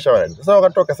wanaendesha wanadedi. Sasa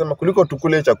wakati wakasema kuliko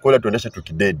tukule chakula tuendeshe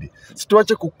tukidedi. Si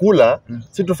tuache kukula,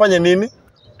 si tufanye nini?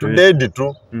 Tudedi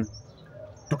tu.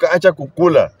 Tukaacha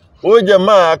kukula. Huyo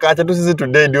jamaa akaacha tu sisi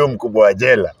tudedi, huyo mkubwa wa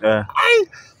jela. Ai,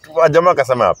 jamaa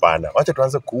akasema hapana. Wacha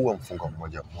tuanze kuua mfungo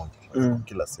mmoja mmoja.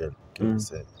 Kila cell.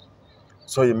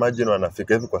 So imagine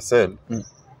wanafika hivi kwa cell,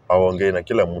 hawaongei na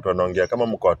kila mtu, wanaongea kama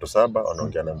mko watu 7,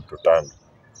 wanaongea na mtu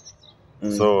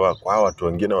 5. So kwa watu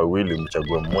wengine wawili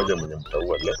mchague mmoja mwenye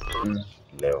mtaua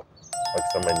leo.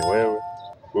 Wakisema ni wewe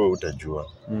utajua.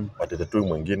 Watatatu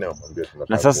mwingine wamwambie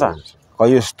tunataka. Na sasa kwa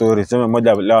hiyo story sema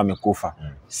mmoja leo amekufa.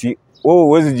 Si wewe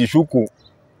huwezi jishuku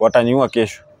wataniua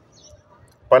kesho.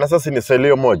 Pana sasa ni cell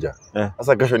hiyo moja.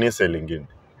 Sasa kesho ni cell nyingine.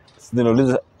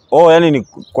 Sinauliza yani ni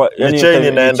kwa yani chain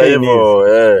inaenda hivyo.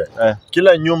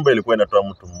 Kila nyumba ilikuwa inatoa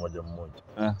mtu mmoja.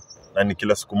 Na ni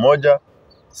kila siku moja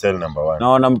cell number 1. Na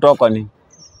wanamtoa kwa nini?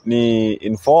 Ni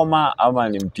informer ama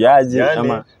ni mtiaji yani,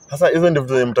 ama sasa hizo ndio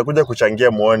vitu mtakuja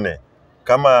kuchangia muone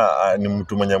kama ni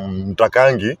mtu mwenye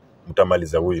mtakangi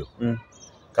mtamaliza huyo.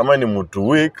 Kama ni mtu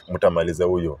weak mtamaliza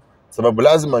huyo. Sababu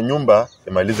lazima nyumba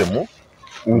imalize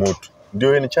mtu.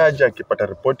 Ndio in charge akipata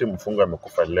ripoti mfungo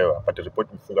amekufa leo, apate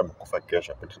ripoti mfungo amekufa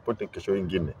kesho, apate ripoti kesho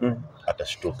nyingine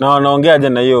atashtuka. Na wanaongea aje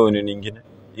na hiyo ni nyingine?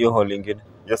 Hiyo hall nyingine.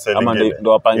 Ama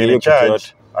ndio wapangilie kitu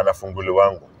yote. Anafunguli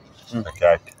wangu peke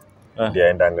yake. Ndio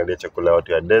aenda angalia chakula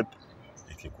yote ya death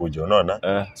ikikuja,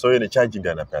 unaona? So yeye ni charge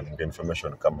ndio anapeana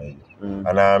information kama hiyo.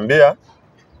 Anaambia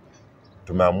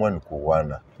tumeamua ni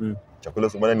kuuana. Chakula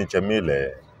sumana ni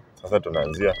chamile. Sasa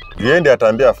tunaanzia. Yeye ndiye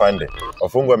ataambia afande.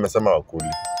 Wafungwa wamesema wakuli.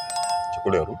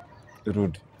 Chakula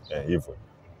rudi. Hivyo.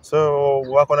 So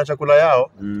wako na chakula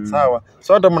yao. Sawa.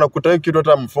 So hata mnakuta hiyo kitu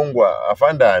hata mfungwa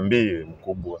afande aambie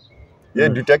mkubwa. Yeye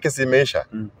duty yake si imeisha.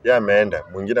 Yeye ameenda,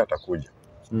 mwingine atakuja.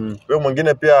 Wewe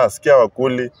mwingine pia asikia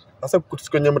wakuli. Sasa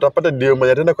kwenye mtapata ndio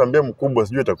mwenye tena kuambia mkubwa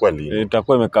sijui itakuwa lini.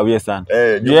 Itakuwa imekawia sana.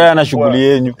 Yeye ana shughuli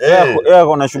yenu.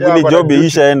 Yeye ana shughuli job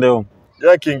isha ende huko.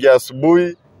 Yeye akiingia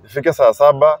asubuhi ifike saa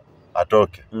 7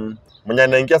 atoke. Mwenye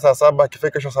anaingia saa 7 akifika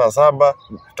kesho saa 7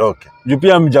 atoke. Juu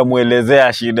pia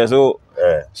mjamuelezea shida.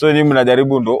 So ni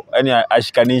mnajaribu ndo yani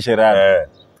ashikanishe raha.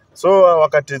 So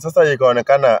wakati sasa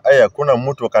ikaonekana hakuna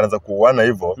mtu akaanza kuuana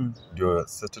hivyo, ndio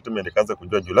statement ikaanza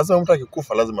kujua juu lazima mtu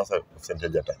akikufa lazima sasa officer in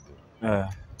charge ataje.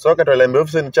 So wakati waliambia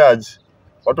officer in charge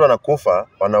watu wanakufa,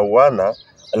 wanauana,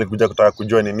 alikuja kutaka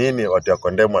kujua ni nini watu ya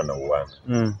condemn wanauana.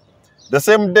 The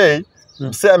same day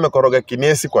msee amekoroga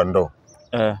kiniesi kwa ndoo.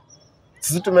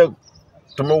 Sisi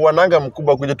tumeuananga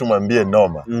mkubwa kuja tumwambie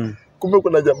noma. Kumbe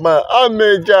kuna jamaa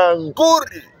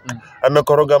amejanguri.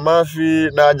 Amekoroga mafi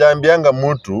na hajaambianga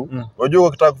mtu. Unajua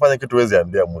ukitaka kufanya kitu huwezi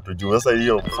ambia mtu. Juu sasa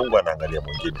hiyo mfungwa anaangalia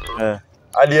mwingine.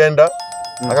 Alienda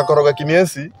akakoroga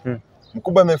kiniesi.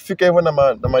 Mkubwa amefika hivyo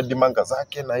na madimanga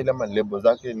zake na ile malebo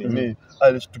zake nini.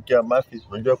 Alishtukia mafi.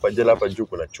 Unajua kwa jela hapa juu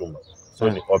kuna chuma. So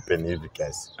ni open hivi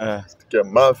kiasi. Shtukia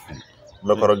mafi.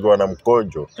 Umekorogewa na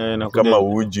mkojo. Kama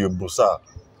uji busa.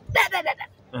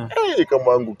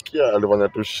 Ikamwangukia, alifanya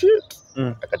tu shit.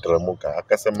 Akataramuka,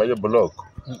 akasema hiyo block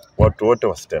watu wote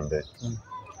wasitembee.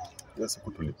 Hiyo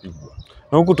siku tulipigwa.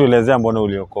 Na huku tuelezea mbona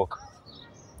uliokoka?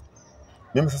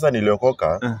 Mimi sasa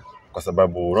niliokoka kwa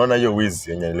sababu unaona hiyo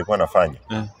wizi yenye nilikuwa nafanya.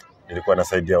 Nilikuwa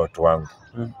nasaidia watu wangu.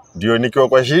 Ndio nikiwa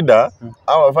kwa shida,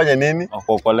 hao wafanye nini?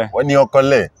 Wakuokolee.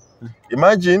 Waniokolee.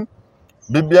 Imagine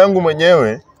bibi yangu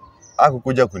mwenyewe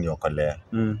hakukuja kuniokolea.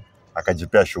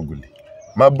 Akajipea shughuli.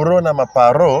 Mabro na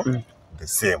maparo the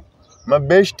same.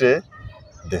 Mabeshte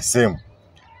the same.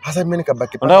 Hasa mimi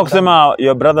nikabaki pale. Unataka kusema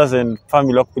your brothers and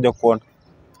family wakuja kuona?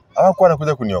 Hawakuwa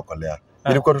wanakuja kuniokolea.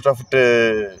 Nilikuwa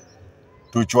tutafute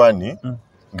tuchwani,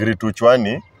 ngiri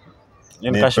tuchwani.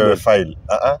 Nipewe file.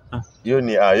 Hiyo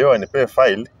ni ayo anipewe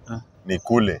file ni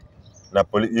kule. Na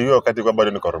hiyo wakati kwa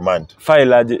bado niko remand.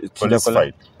 File aje? Police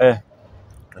file.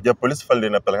 Unajua police file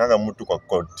inapelekanga mtu kwa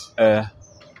court.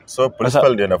 So police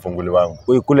file ndio inafunguliwa wangu.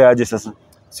 Uikule aje sasa?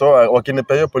 So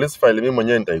wakinipea hiyo police file mimi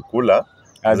mwenyewe nitaikula.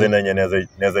 Zenye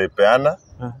naweza ipeana.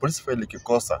 Police file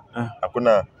ikikosa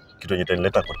hakuna kitu yenye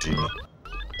itanileta kotini.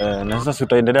 Na sasa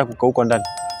utaendelea kukaa huko ndani?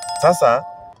 Sasa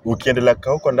ukiendelea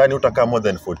kukaa huko ndani utakaa more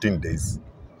than 14 days.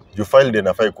 Juu file ndio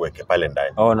inafai kuweke pale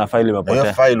ndani. Na file imepotea.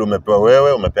 Hiyo file umepewa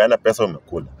wewe, umepeana pesa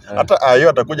umekula. Hata ayo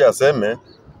atakuja aseme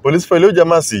police file huyu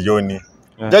jamaa sioni.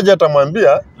 Jaji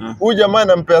atamwambia huyu jamaa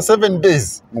anampea 7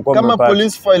 days. Kama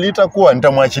police file itakuwa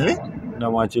nitamwachilia.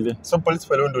 So police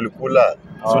file ndio ulikula.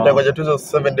 So utangoja tu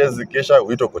 7 days kisha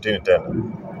uito kotini tena.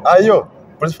 Ayo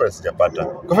police file sijapata.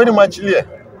 Kwa hivyo nimwachilie.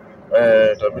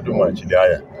 Tabidu mwachilia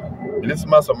haya.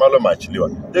 Nilisema Somalo maachiliwa.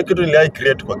 Hiyo kitu niliai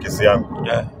create kwa kesi yangu.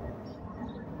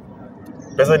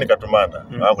 Pesa nikatumana,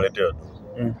 hawakuletea tu.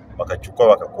 Wakachukua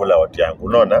wakakula watu yangu.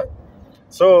 Unaona?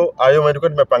 So ayo mlikuwa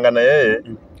tumepanga na yeye.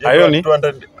 Ayo ni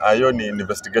 200 ayo ni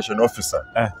investigation officer.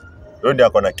 Yeye ndiye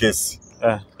ako na kesi.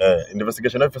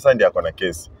 Investigation officer ndiye ako na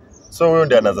kesi. So huyo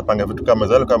ndiye anaanza panga vitu kama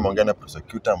zile, kama ongea na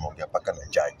prosecutor, ongea paka na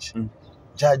judge.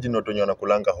 Judge ndio tonyo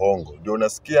anakulanga hongo. Ndio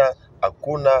unasikia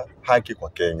hakuna haki kwa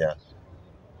Kenya.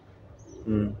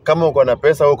 Kama uko na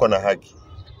pesa uko na haki.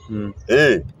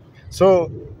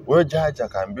 So huyo judge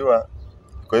akaambiwa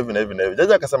kwa hivi na hivi na hivi.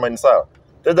 Judge akasema ni sawa.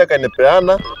 Judge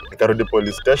akanipeana, nikarudi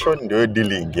police station, ndio hiyo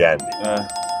deal ingiani.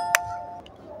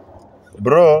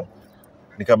 Bro,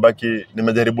 nikabaki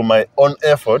nimejaribu my own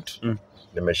effort,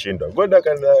 nimeshindwa. God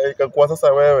akakuwa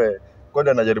sasa wewe, God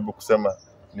anajaribu kusema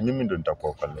ni mimi ndio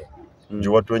nitakuokoa leo.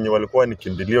 Juu watu wenye walikuwa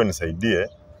nikimbilio nisaidie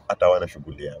hata wana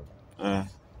shughuli yangu.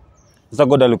 Sasa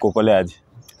God alikuokoleaje?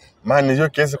 Man, hiyo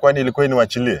kesi kwani ilikuwa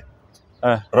niwachilie?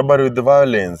 Robbery with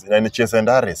violence na ni chase and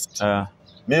arrest.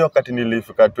 Mimi wakati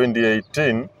nilifika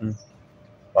 2018,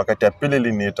 wakati appeal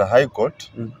iliniita high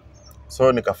court,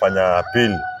 so nikafanya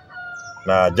appeal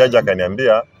na judge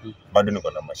akaniambia bado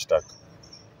niko na mashtaka.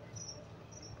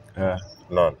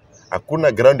 No,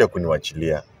 hakuna ground ya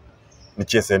kuniwachilia. Ni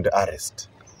chase and arrest.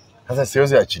 Sasa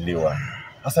siwezi achiliwa.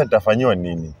 Sasa nitafanywa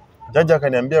nini? Judge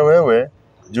akaniambia wewe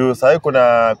juu sasa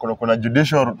kuna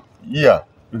judicial year,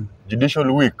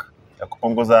 judicial week ya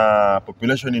kupunguza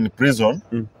population in prison,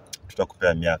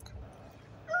 tutakupea miaka.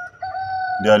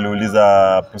 Ndio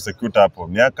aliuliza prosecutor hapo,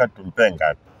 miaka tumpe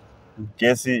ngapi?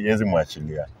 Kesi yezi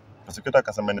muachilia. Prosecutor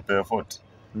akasema nipewe 40.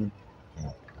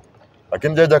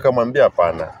 Lakini judge akamwambia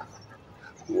hapana.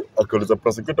 Akiuliza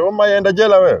prosecutor, "Wewe umeenda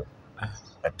jela wewe?"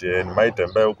 Ati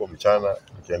nimetembea huko mchana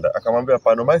nikienda. Akamwambia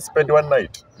hapana, "I spend one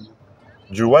night."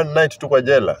 Juu one night tu kwa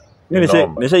jela. Mimi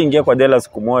nishaingia kwa jela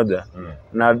siku moja.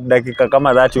 Na dakika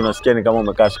kama 30 unasikia ni kama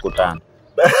umekaa siku 5.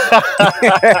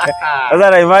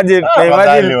 Sasa na imagine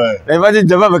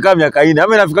jamaa amekaa miaka 4.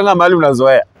 Ama inafikanga mahali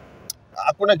unazoea.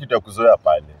 Hakuna kitu ya kuzoea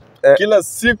pale. Kila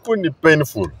siku ni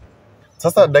painful.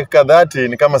 Sasa dakika 30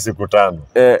 ni kama siku 5.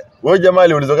 Wewe jamaa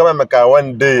aliulizwa kama amekaa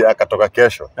one day akatoka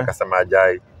kesho, akasema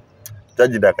ajai.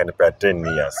 Judge akanipea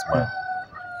 10 years man.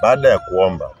 Baada ya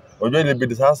kuomba. Unajua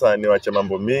ilibidi sasa niwache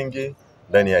mambo mingi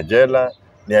ndani ya jela,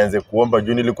 nianze kuomba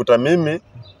juu nilikuta mimi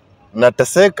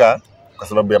nateseka kwa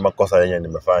sababu ya makosa yenye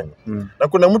nimefanya. Na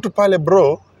kuna mtu pale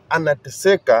bro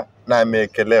anateseka na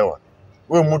ameekelewa.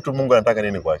 Huyo mtu Mungu anataka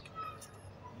nini kwake?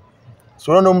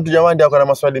 So unaona mtu jamani ako na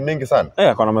maswali mengi sana.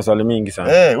 Ako na maswali mengi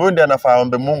sana. Huyo ndiye anafaa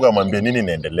aombe Mungu amwambie nini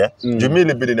inaendelea. Juu mimi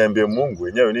ilibidi niambie Mungu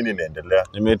yenyewe nini inaendelea.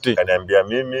 Kaniambia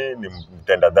mimi ni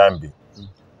mtenda dhambi.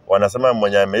 Wanasema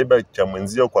mwenye ameiba cha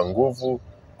mwenzio kwa nguvu,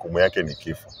 hukumu yake ni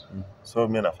kifo. So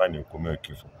mimi nafaa nihukumiwe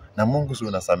kifo. Na Mungu si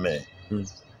unasamehe.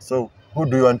 So who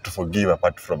do you want to forgive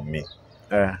apart from me?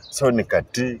 So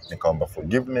nikaomba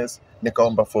forgiveness,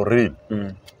 nikaomba for real.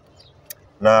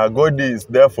 Na God is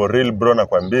there for real bro,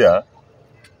 nakwambia.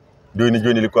 Ndio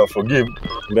nijue nilikuwa forgive,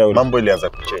 mambo ilianza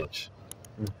kuchange.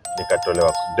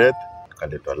 Nikatolewa death,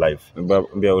 nikaletwa life.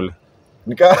 Mbia ule.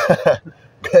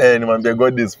 Nimwambia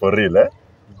God is for real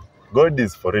God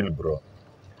is for real bro.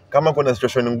 Kama kuna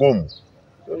situation ngumu,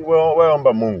 wewe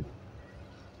omba Mungu.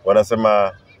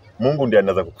 Wanasema Mungu ndiye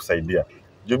anaweza kukusaidia.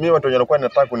 Juu mimi watu wenye walikuwa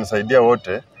wanataka kunisaidia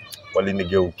wote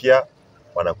walinigeukia,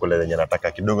 wanakula yenye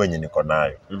nataka kidogo yenye niko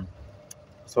nayo.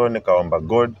 So nikaomba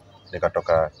God,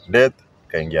 nikatoka death,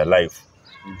 kaingia life.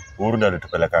 Uhuru ndiye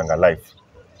alitupelekanga life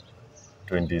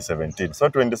 2017. So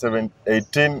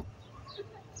 2018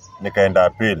 nikaenda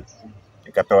appeal,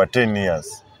 nikapewa 10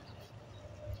 years.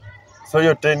 So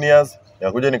hiyo 10 years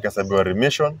nikakuja nikahesabiwa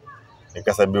remission,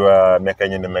 nikahesabiwa miaka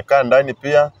yenye nimekaa ndani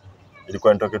pia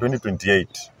ilikuwa nitoke 2028.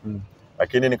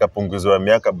 Lakini nikapunguzwa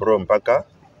miaka bro mpaka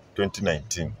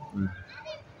 2019.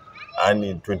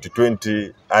 Ani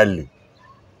 2020 early.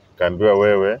 Kaambiwa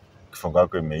wewe kifungo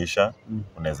chako imeisha,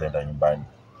 unaweza enda nyumbani.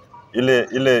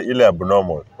 Ile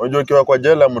abnormal. Unajua ukiwa kwa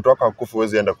jela mtu wako akufa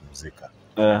huwezi enda kumzika.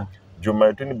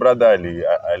 Juma twin brother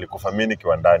alikufa mimi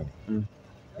nikiwa ndani.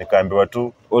 Nikaambiwa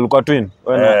tu ulikuwa twin?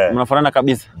 Wewe mnafanana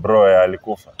kabisa. Bro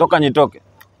alikufa. Toka nitoke.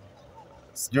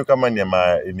 Sijui kama ni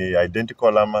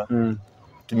identical ama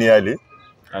kini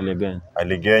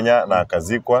aligenya na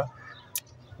akazikwa.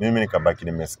 Mimi nikabaki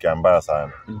nimesikia mbaya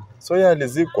sana. So yeye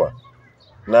alizikwa.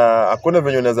 Na hakuna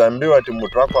venye unaweza ambiwa ati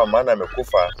mtu wako wa maana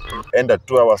amekufa, enda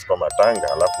 2 hours kwa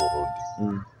matanga alafu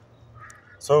urudi.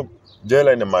 So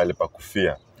jela ni mahali pa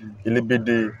kufia.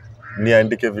 Ilibidi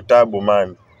niandike vitabu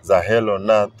man za hell on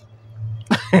earth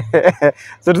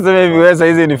So tuseme hivi wewe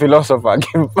hizi ni philosopher.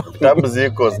 Vitabu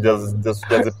ziko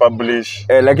just publish.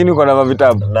 Lakini uko na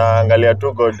vitabu. Naangalia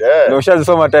tu God. Na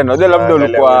ushazisoma tena. Unajua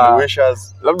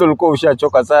labda ulikuwa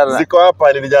ushachoka sana. Ziko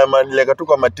hapa nileka tu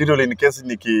kwa material in case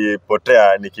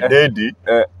nikipotea, nikidedi,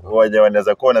 waje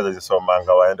wanaweza kuwa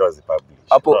wanazisomanga waende wazipublish.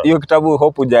 Hapo hiyo kitabu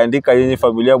hope hujaandika yenye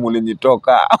familia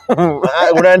mlinitoka.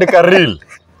 Unaandika real.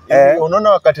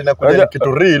 Unaona wakati nakuja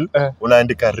kitu real,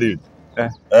 unaandika real.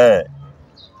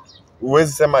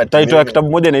 Uwezi sema title ya kitabu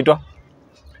moja inaitwa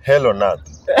Hell on Earth.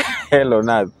 Hell on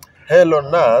Earth. Hell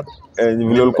on Earth.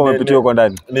 Vile ulikuwa umepitia huko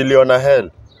ndani. Niliona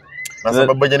hell. Na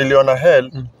sababu yenye niliona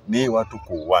hell ni watu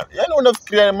kuuana. Yaani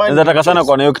unafikiria mind. Nataka sana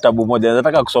kuona hiyo kitabu moja.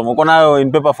 Nataka kusoma. Uko nayo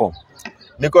in paper form?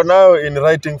 Niko nayo in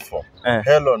writing form.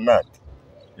 Hell on Earth.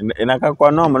 Inakaa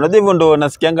kwa noma. Unajua hivyo ndo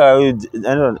nasikianga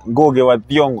Ngugi wa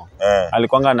Thiong'o.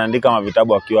 Alikuanga anaandika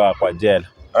mavitabu akiwa kwa jela.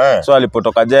 So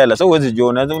alipotoka jela. So huwezi jua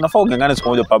unafaa ungangane siku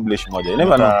moja publish moja.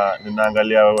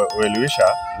 Ninaangalia Weliwisha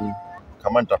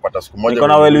kama nitapata siku moja. Niko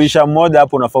na Weliwisha mmoja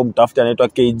hapo unafaa mtafute anaitwa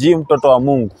KG mtoto wa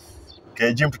Mungu.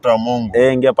 KG mtoto wa Mungu.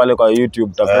 Ingia pale kwa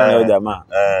YouTube tafutana na huyo jamaa.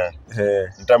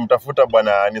 Nitamtafuta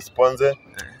bwana anisponsor.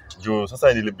 Juu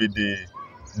sasa nilibidi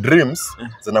dreams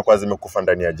zinakuwa zimekufa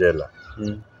ndani ya jela.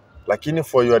 Lakini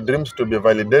for your dreams to be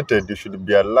validated you should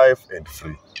be alive and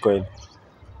free. Kweli.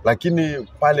 Lakini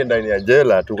pale ndani ya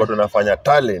jela tulikuwa tunafanya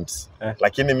talents.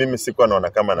 Lakini mimi sikuwa naona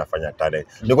kama nafanya talent.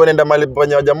 Nilikuwa naenda mahali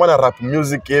penye jamaa na rap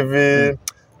music hivi.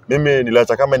 Mimi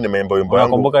niliacha kama nimeimba wimbo wangu.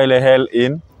 Unakumbuka ile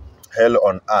Hell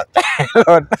on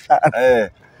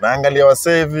Earth. Naangalia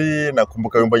wasee hivi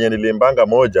nakumbuka wimbo yenye niliimbanga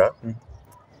moja.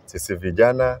 Sisi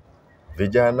vijana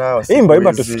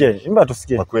imba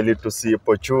tusikie. Kwa kweli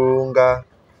tusipochunga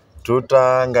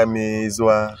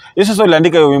tutaangamizwa. Yesu sasa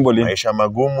uliandika hiyo wimbo lini? Maisha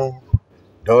magumu,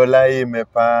 dola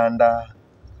imepanda,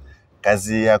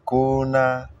 kazi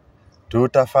hakuna,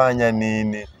 tutafanya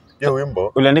nini? Hiyo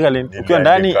wimbo uliandika lini? Ukiwa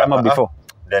ndani ama before?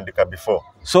 Niliandika before.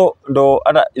 So ndo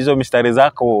hata hizo mistari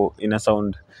zako ina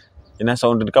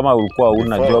sound kama ulikuwa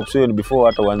una job, so ni before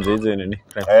hata uanze hizo nini?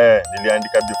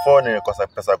 Niliandika before, nilikosa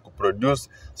pesa kuproduce,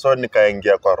 so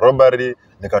nikaingia kwa robbery,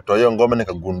 nikatoa hiyo ngoma,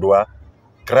 nikagundua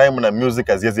crime na music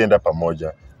haziwezi enda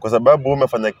pamoja. Kwa sababu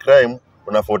umefanya crime,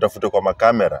 unafaa utafute kwa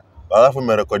makamera. Alafu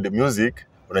umerecord music,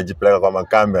 unajipeleka kwa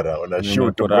makamera,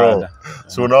 unashoot bro.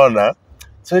 So unaona?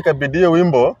 So ikabidi hiyo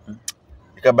wimbo,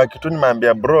 ikabaki tu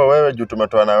nimeambia bro wewe juu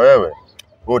tumetoa na wewe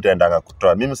utaendanga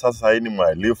kutoa. Mimi sasa hii ni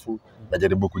mhalifu,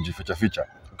 najaribu kujificha ficha.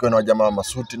 Ukiwa na jamaa wa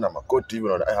masuti na makoti hivi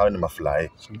unaona hawa ni mafly.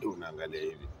 Ndio unaangalia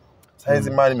hivi. Sasa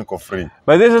hizi mali niko free.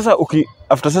 By the way sasa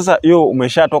after sasa hiyo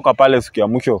umeshatoka pale siku ya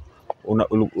mwisho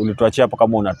ulituachia hapo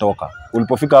kama unatoka.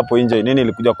 Ulipofika hapo nje nini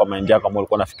ilikuja kwa mind yako kama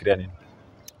ulikuwa unafikiria nini?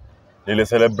 Nili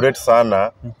celebrate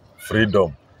sana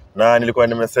freedom. Na nilikuwa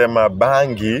nimesema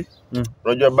bangi,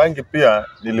 unajua bangi pia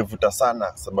nilivuta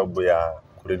sana sababu ya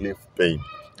relief pain.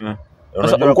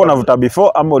 Sasa ulikuwa unavuta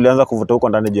before ama ulianza kuvuta huko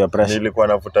ndani juu ya pressure? Nilikuwa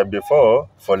navuta before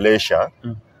for leisure.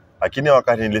 Lakini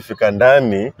wakati nilifika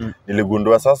ndani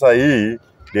niligundua sasa hii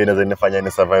ndio inaweza nifanya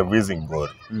ni survive hizi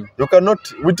ngori. You cannot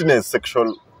witness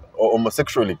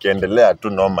homosexual ikiendelea tu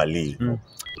normally.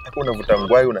 Hakuna unavuta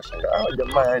ngwai unashangaa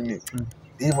jamaa yani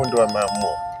hivyo ndio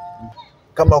ameamua.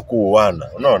 Kama kuuana,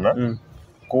 unaona?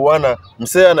 Kuuana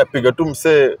msee anapiga tu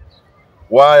msee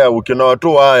waya ukiona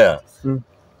watu waya.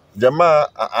 Jamaa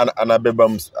anabeba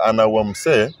anaua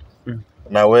msee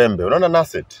na wembe. Unaona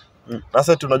naset?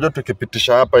 Naset unajua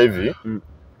tukipitisha hapa hivi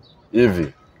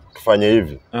hivi tufanye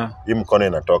hivi. Hii mkono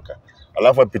inatoka.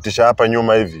 Alafu apitisha hapa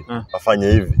nyuma hivi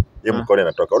afanye hivi. Hii mkono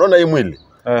inatoka. Unaona hii mwili?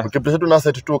 Ukipitisha tu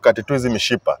naset tu kati tu hizi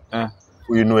mishipa.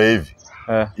 Uinue hivi.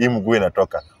 Hii mguu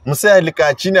inatoka. Msee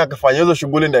alikaa chini akafanya hizo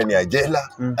shughuli ndani ya jela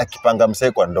akipanga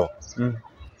msee kwa ndoo.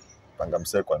 Panga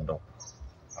msee kwa ndoo.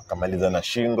 Akamaliza na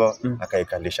shingo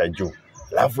akaikalisha juu.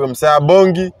 Alafu msee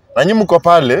abongi na nyinyi mko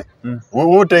pale,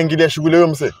 wewe utaingilia shughuli hiyo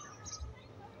msee.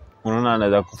 Unaona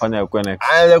anaweza kufanya kwa next.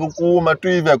 Anaweza kukuuma tu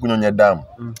hivi akunyonya damu.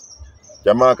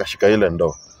 Jamaa akashika ile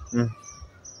ndoo.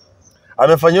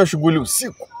 Amefanyia shughuli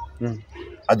usiku.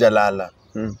 Hajalala.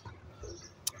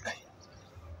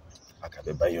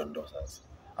 Akabeba hiyo ndoo sasa.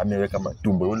 Ameweka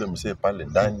matumbo yule msee pale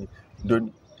ndani. Ndio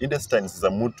intestines za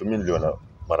mtu mimi niliona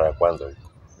mara ya kwanza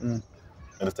huko.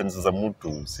 Intestines za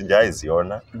mtu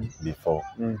sijaiziona before.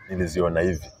 Niliziona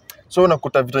hivi. So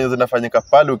unakuta vitu zinafanyika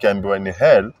pale ukiambiwa ni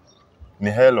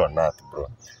hell on earth bro.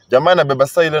 Jamaa anabeba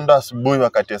sasa ile ndoo asubuhi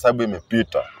wakati hesabu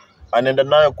imepita. Anaenda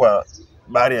nayo kwa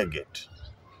barrier gate.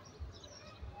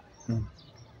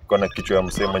 Kuna kichwa ya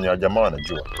msee mwenye jamaa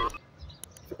anajua.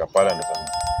 Fika pale anasema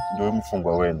ndio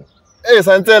mfungwa wenu.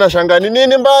 Sante na shangani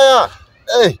nini mbaya?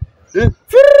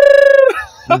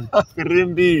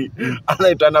 Firimbi.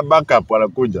 Anaitana backup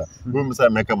anakuja. Huyu msa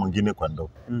ameweka mwingine kwa ndoo.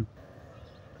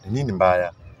 Nini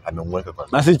mbaya? Amemweka kwa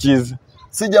ndoo. Na si cheese.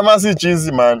 Si jamaa si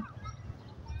cheese man.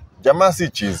 Jamaa si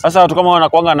cheese. Sasa watu kama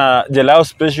wanakuanga na jela yao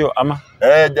special ama?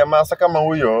 Jamaa sasa kama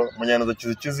huyo mwenye anaanza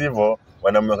cheese hivyo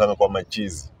wanamweka kwa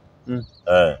machizi.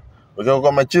 Ukiwa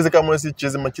kwa machizi kama wewe si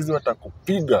cheese, machizi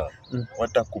watakupiga.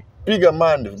 Watakupiga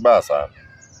man vibaya sana.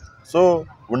 So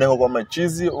unaweka kwa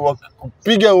machizi,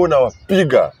 wakupiga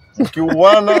unawapiga.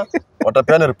 Mkiuana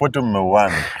watapeana ripoti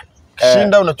mmeuana.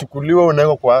 Shinda unachukuliwa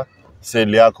unaweka kwa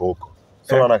seli yako huko.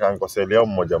 So wanakaa kwa seli yao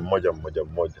mmoja.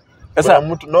 Sasa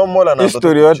mtu normal anaanza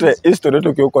history yote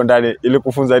ukiwa huko ndani ili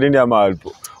kufunza nini ama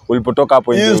ulipotoka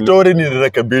hapo nje? History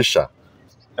nilirekebisha.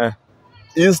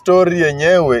 History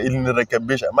yenyewe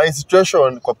ilinirekebisha. My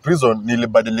situation kwa prison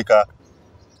nilibadilika.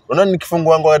 Unaona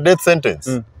nikifungwa kwa death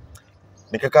sentence.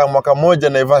 Nikakaa mwaka moja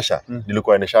Naivasha,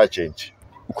 nilikuwa nisha change.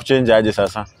 Kuchange aje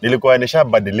sasa? Nilikuwa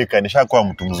nishabadilika, nishakuwa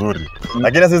mtu mzuri.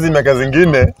 Lakini sisi miaka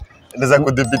zingine naweza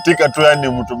kudhibitika tu, yani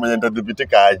mtu mwenye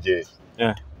ndadhibitika aje.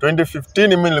 2015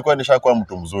 mimi nilikuwa nishakuwa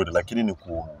mtu mzuri, lakini ni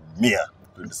kuumia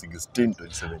 2016,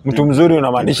 2017. Mtu mzuri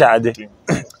unamaanisha aje?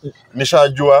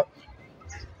 Nishajua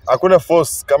hakuna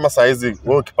force kama saa hizi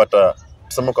wewe ukipata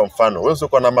kusema kwa mfano, wewe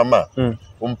uko na mama,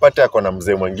 umpate ako na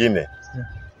mzee mwingine.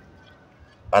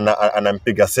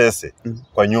 Anampiga sese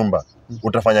kwa nyumba.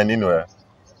 Utafanya nini wewe?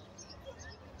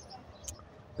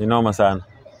 Ni noma sana.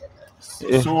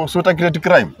 So uta create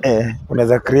crime?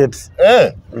 Unaweza create.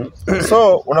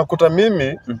 So unakuta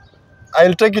mimi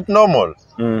I'll take it normal.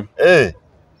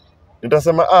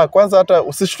 Nitasema kwanza hata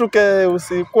usishtuke,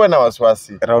 usikuwe na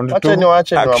wasiwasi. Acha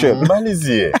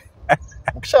niwamalizie.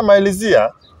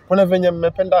 Ukishamalizia kuna venye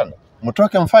mmependana.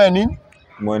 Mtoke mfanye nini?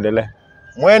 Muendelee.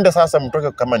 Muende sasa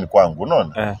mtoke kama ni kwangu,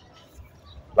 unaona?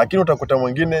 Lakini utakuta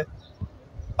mwingine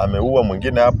ameua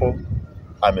mwingine hapo,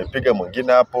 amepiga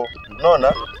mwingine hapo,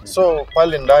 unaona? So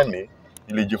pale ndani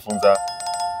nilijifunza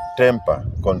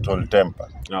control temper.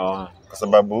 Kwa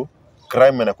sababu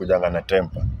crime inakujanga na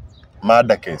temper.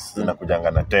 Murder case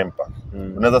inakujanga na temper.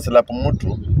 Unaweza silapu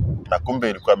mtu na kumbe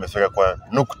ilikuwa amefika kwa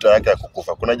nukta yake ya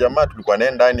kukufa. Kuna jamaa tulikuwa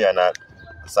naye ndani ana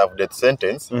serve death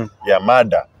sentence ya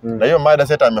murder. Na hiyo murder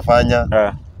sasa amefanya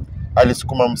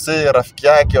alisukuma msee rafiki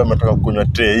yake wametoka kunywa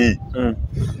tei.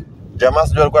 Jamaa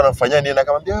sijui alikuwa anamfanyia nini,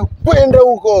 akamwambia kwenda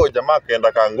huko. Jamaa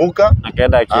akaenda kaanguka,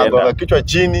 akaenda kichwa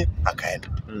chini, akaenda.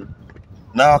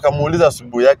 Na akamuuliza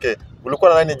asubuhi yake, ulikuwa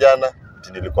na nani jana?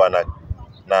 Nilikuwa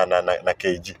na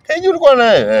KG. KG ulikuwa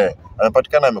naye?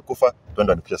 Anapatikana amekufa,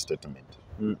 twende anipisha statement.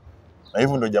 Na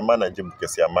hivyo ndio jamaa anajibu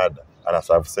kesi ya murder, ana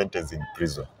serve sentence in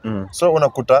prison. So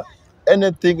unakuta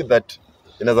anything that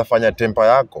inaweza fanya temper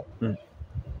yako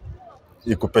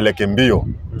ikupeleke mbio,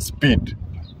 speed,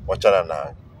 wachana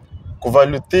nayo.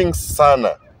 Kuvalue things sana,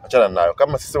 wachana nayo.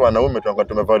 Kama sisi wanaume tunakuwa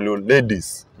tumevalue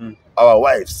ladies,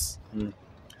 our wives.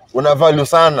 Unavalue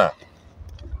sana.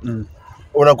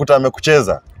 Unakuta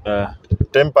amekucheza.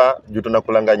 Temper, juu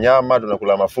tunakulanga nyama,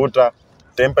 tunakula mafuta,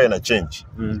 temper ina change.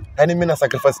 Yaani mimi na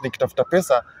sacrifice nikitafuta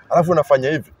pesa, alafu unafanya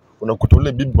hivi, unakuta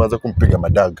ule bibi mwanza kumpiga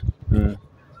madaga.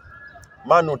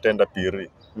 Manu utaenda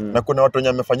piri. Na kuna watu wenye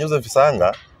wamefanya hizo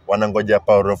visanga, wanangojea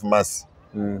power of mercy.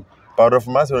 Power of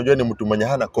mercy unajua ni mtu mwenye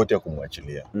hana koti ya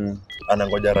kumwachilia.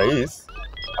 Anangoja rais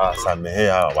asamehe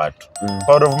hawa watu.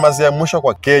 Power of mercy ya mwisho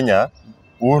kwa Kenya,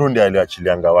 Uhuru ndiye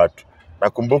aliachilianga watu.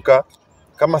 Nakumbuka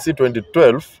kama si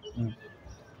 2012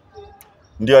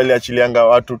 ndio aliachilianga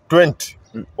watu 20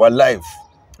 wa live.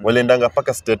 Waliendanga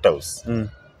paka State House.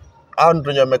 Hao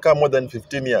ndio wamekaa more than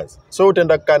 15 years. So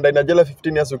utaenda kanda ina jela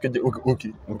 15 years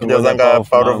ukijazanga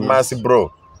power of mercy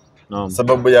bro.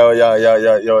 Sababu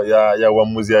ya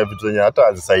uamuzi ya vitu zenye hata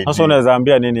hazisaidii. Sasa unaweza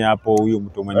ambia nini hapo huyu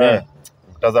mtu mwenyewe?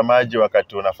 Mtazamaji,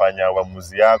 wakati unafanya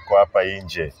uamuzi yako hapa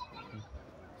nje,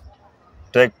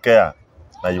 take care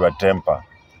na your temper.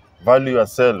 Value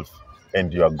yourself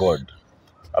and your God.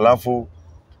 Alafu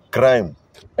crime,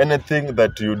 anything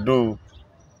that you do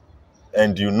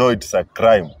and you know it's a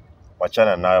crime,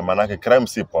 wachana nayo, manake crime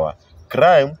si poa.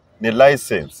 Crime ni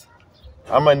license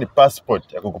ama ni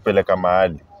passport ya kukupeleka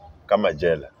mahali kama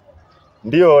jela.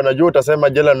 Ndio najua utasema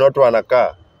jela ni watu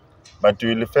wanakaa, but you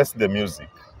will face the music.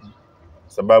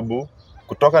 Sababu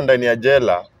kutoka ndani ya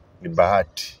jela ni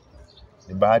bahati.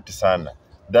 Ni bahati sana.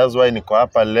 That's why niko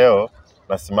hapa leo,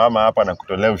 nasimama hapa na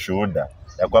kutolea ushuhuda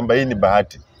ya kwamba hii ni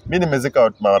bahati. Mimi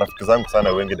nimezika marafiki zangu sana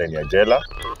wengi ndani ya jela,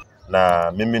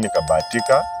 na mimi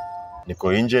nikabahatika,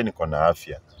 niko nje, niko na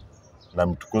afya. Na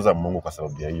mtukuza Mungu kwa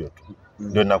sababu ya hiyo tu.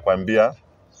 Ndio nakwambia,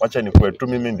 wacha nikuwe tu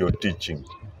mimi ndio teaching.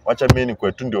 Wacha mimi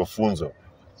nikuwe tu ndio funzo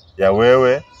ya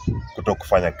wewe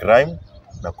kutokufanya crime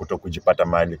na kutokujipata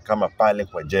mahali kama pale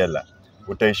kwa jela.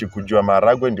 utaishi kujua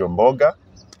maharagwe ndio mboga,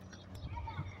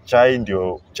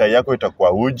 chai yako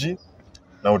itakuwa uji,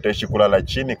 na utaishi kulala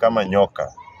chini kama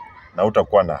nyoka na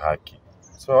utakuwa na haki.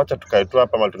 So acha tukae tu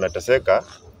hapa mahali tunateseka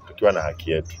tukiwa na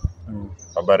haki yetu.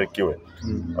 Wabarikiwe.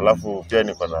 Alafu pia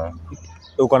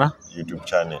uko na YouTube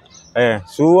channel.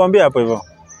 So uambie hapo hivyo.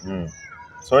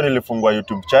 So nilifungua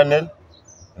YouTube channel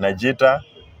najiita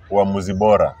Uamuzi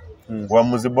Bora.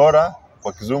 Uamuzi Bora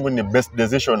kwa kizungu ni Best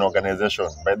Decision Organization.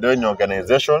 By the way, ni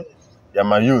organization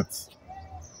ya youths.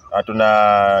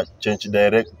 Tuna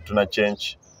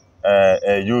change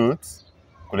youths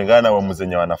kulingana na uamuzi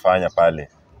wenye wanafanya pale.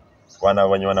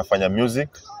 Wenye wanafanya music.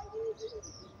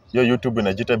 Hiyo YouTube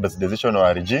inajiita Best Decision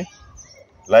ORG.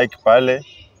 Like pale,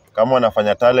 kama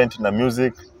wanafanya talent na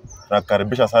music,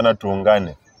 nakaribisha sana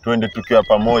tuungane. Tuende tukiwa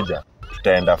pamoja,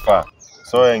 tutaenda far.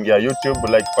 So ingia YouTube,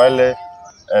 like pale,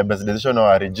 Best Decision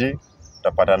ORG,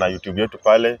 utapata na YouTube yetu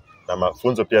pale, na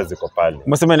mafunzo pia ziko pale.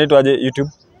 Umesema inaitwa aje YouTube?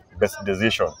 Best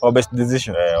Decision. Best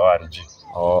Decision. ORG.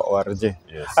 ORG. Yes.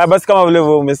 Basi kama vile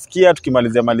umesikia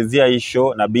tukimalizia hii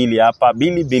show na Billy hapa,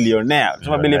 Billy Billionaire.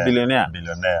 Tunasema Billy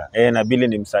Billionaire. Na Billy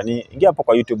ni msanii. Ingia hapo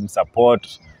kwa YouTube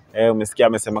msupport. Umesikia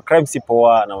amesema crime si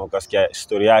poa na ukasikia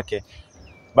story yake.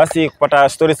 Basi kupata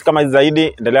stories kama hizi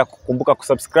zaidi, endelea kukumbuka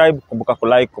kusubscribe, kumbuka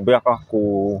kulike, kumbuka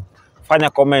kufanya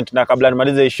comment, na kabla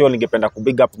nimalize hii show ningependa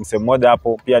kubig up msee mmoja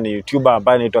hapo, pia ni YouTuber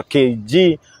ambaye anaitwa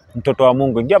KG mtoto wa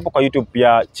Mungu. Ingia hapo kwa YouTube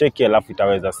pia cheki, alafu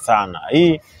itaweza sana.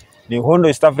 Hii ni Hondo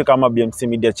East Africa ama BMC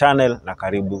Media Channel, na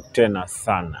karibu tena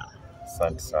sana.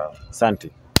 Asante sana. Asante.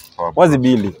 Wazi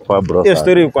Billy. Kwa bro. Hiyo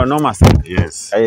story kwa noma sana. Yes.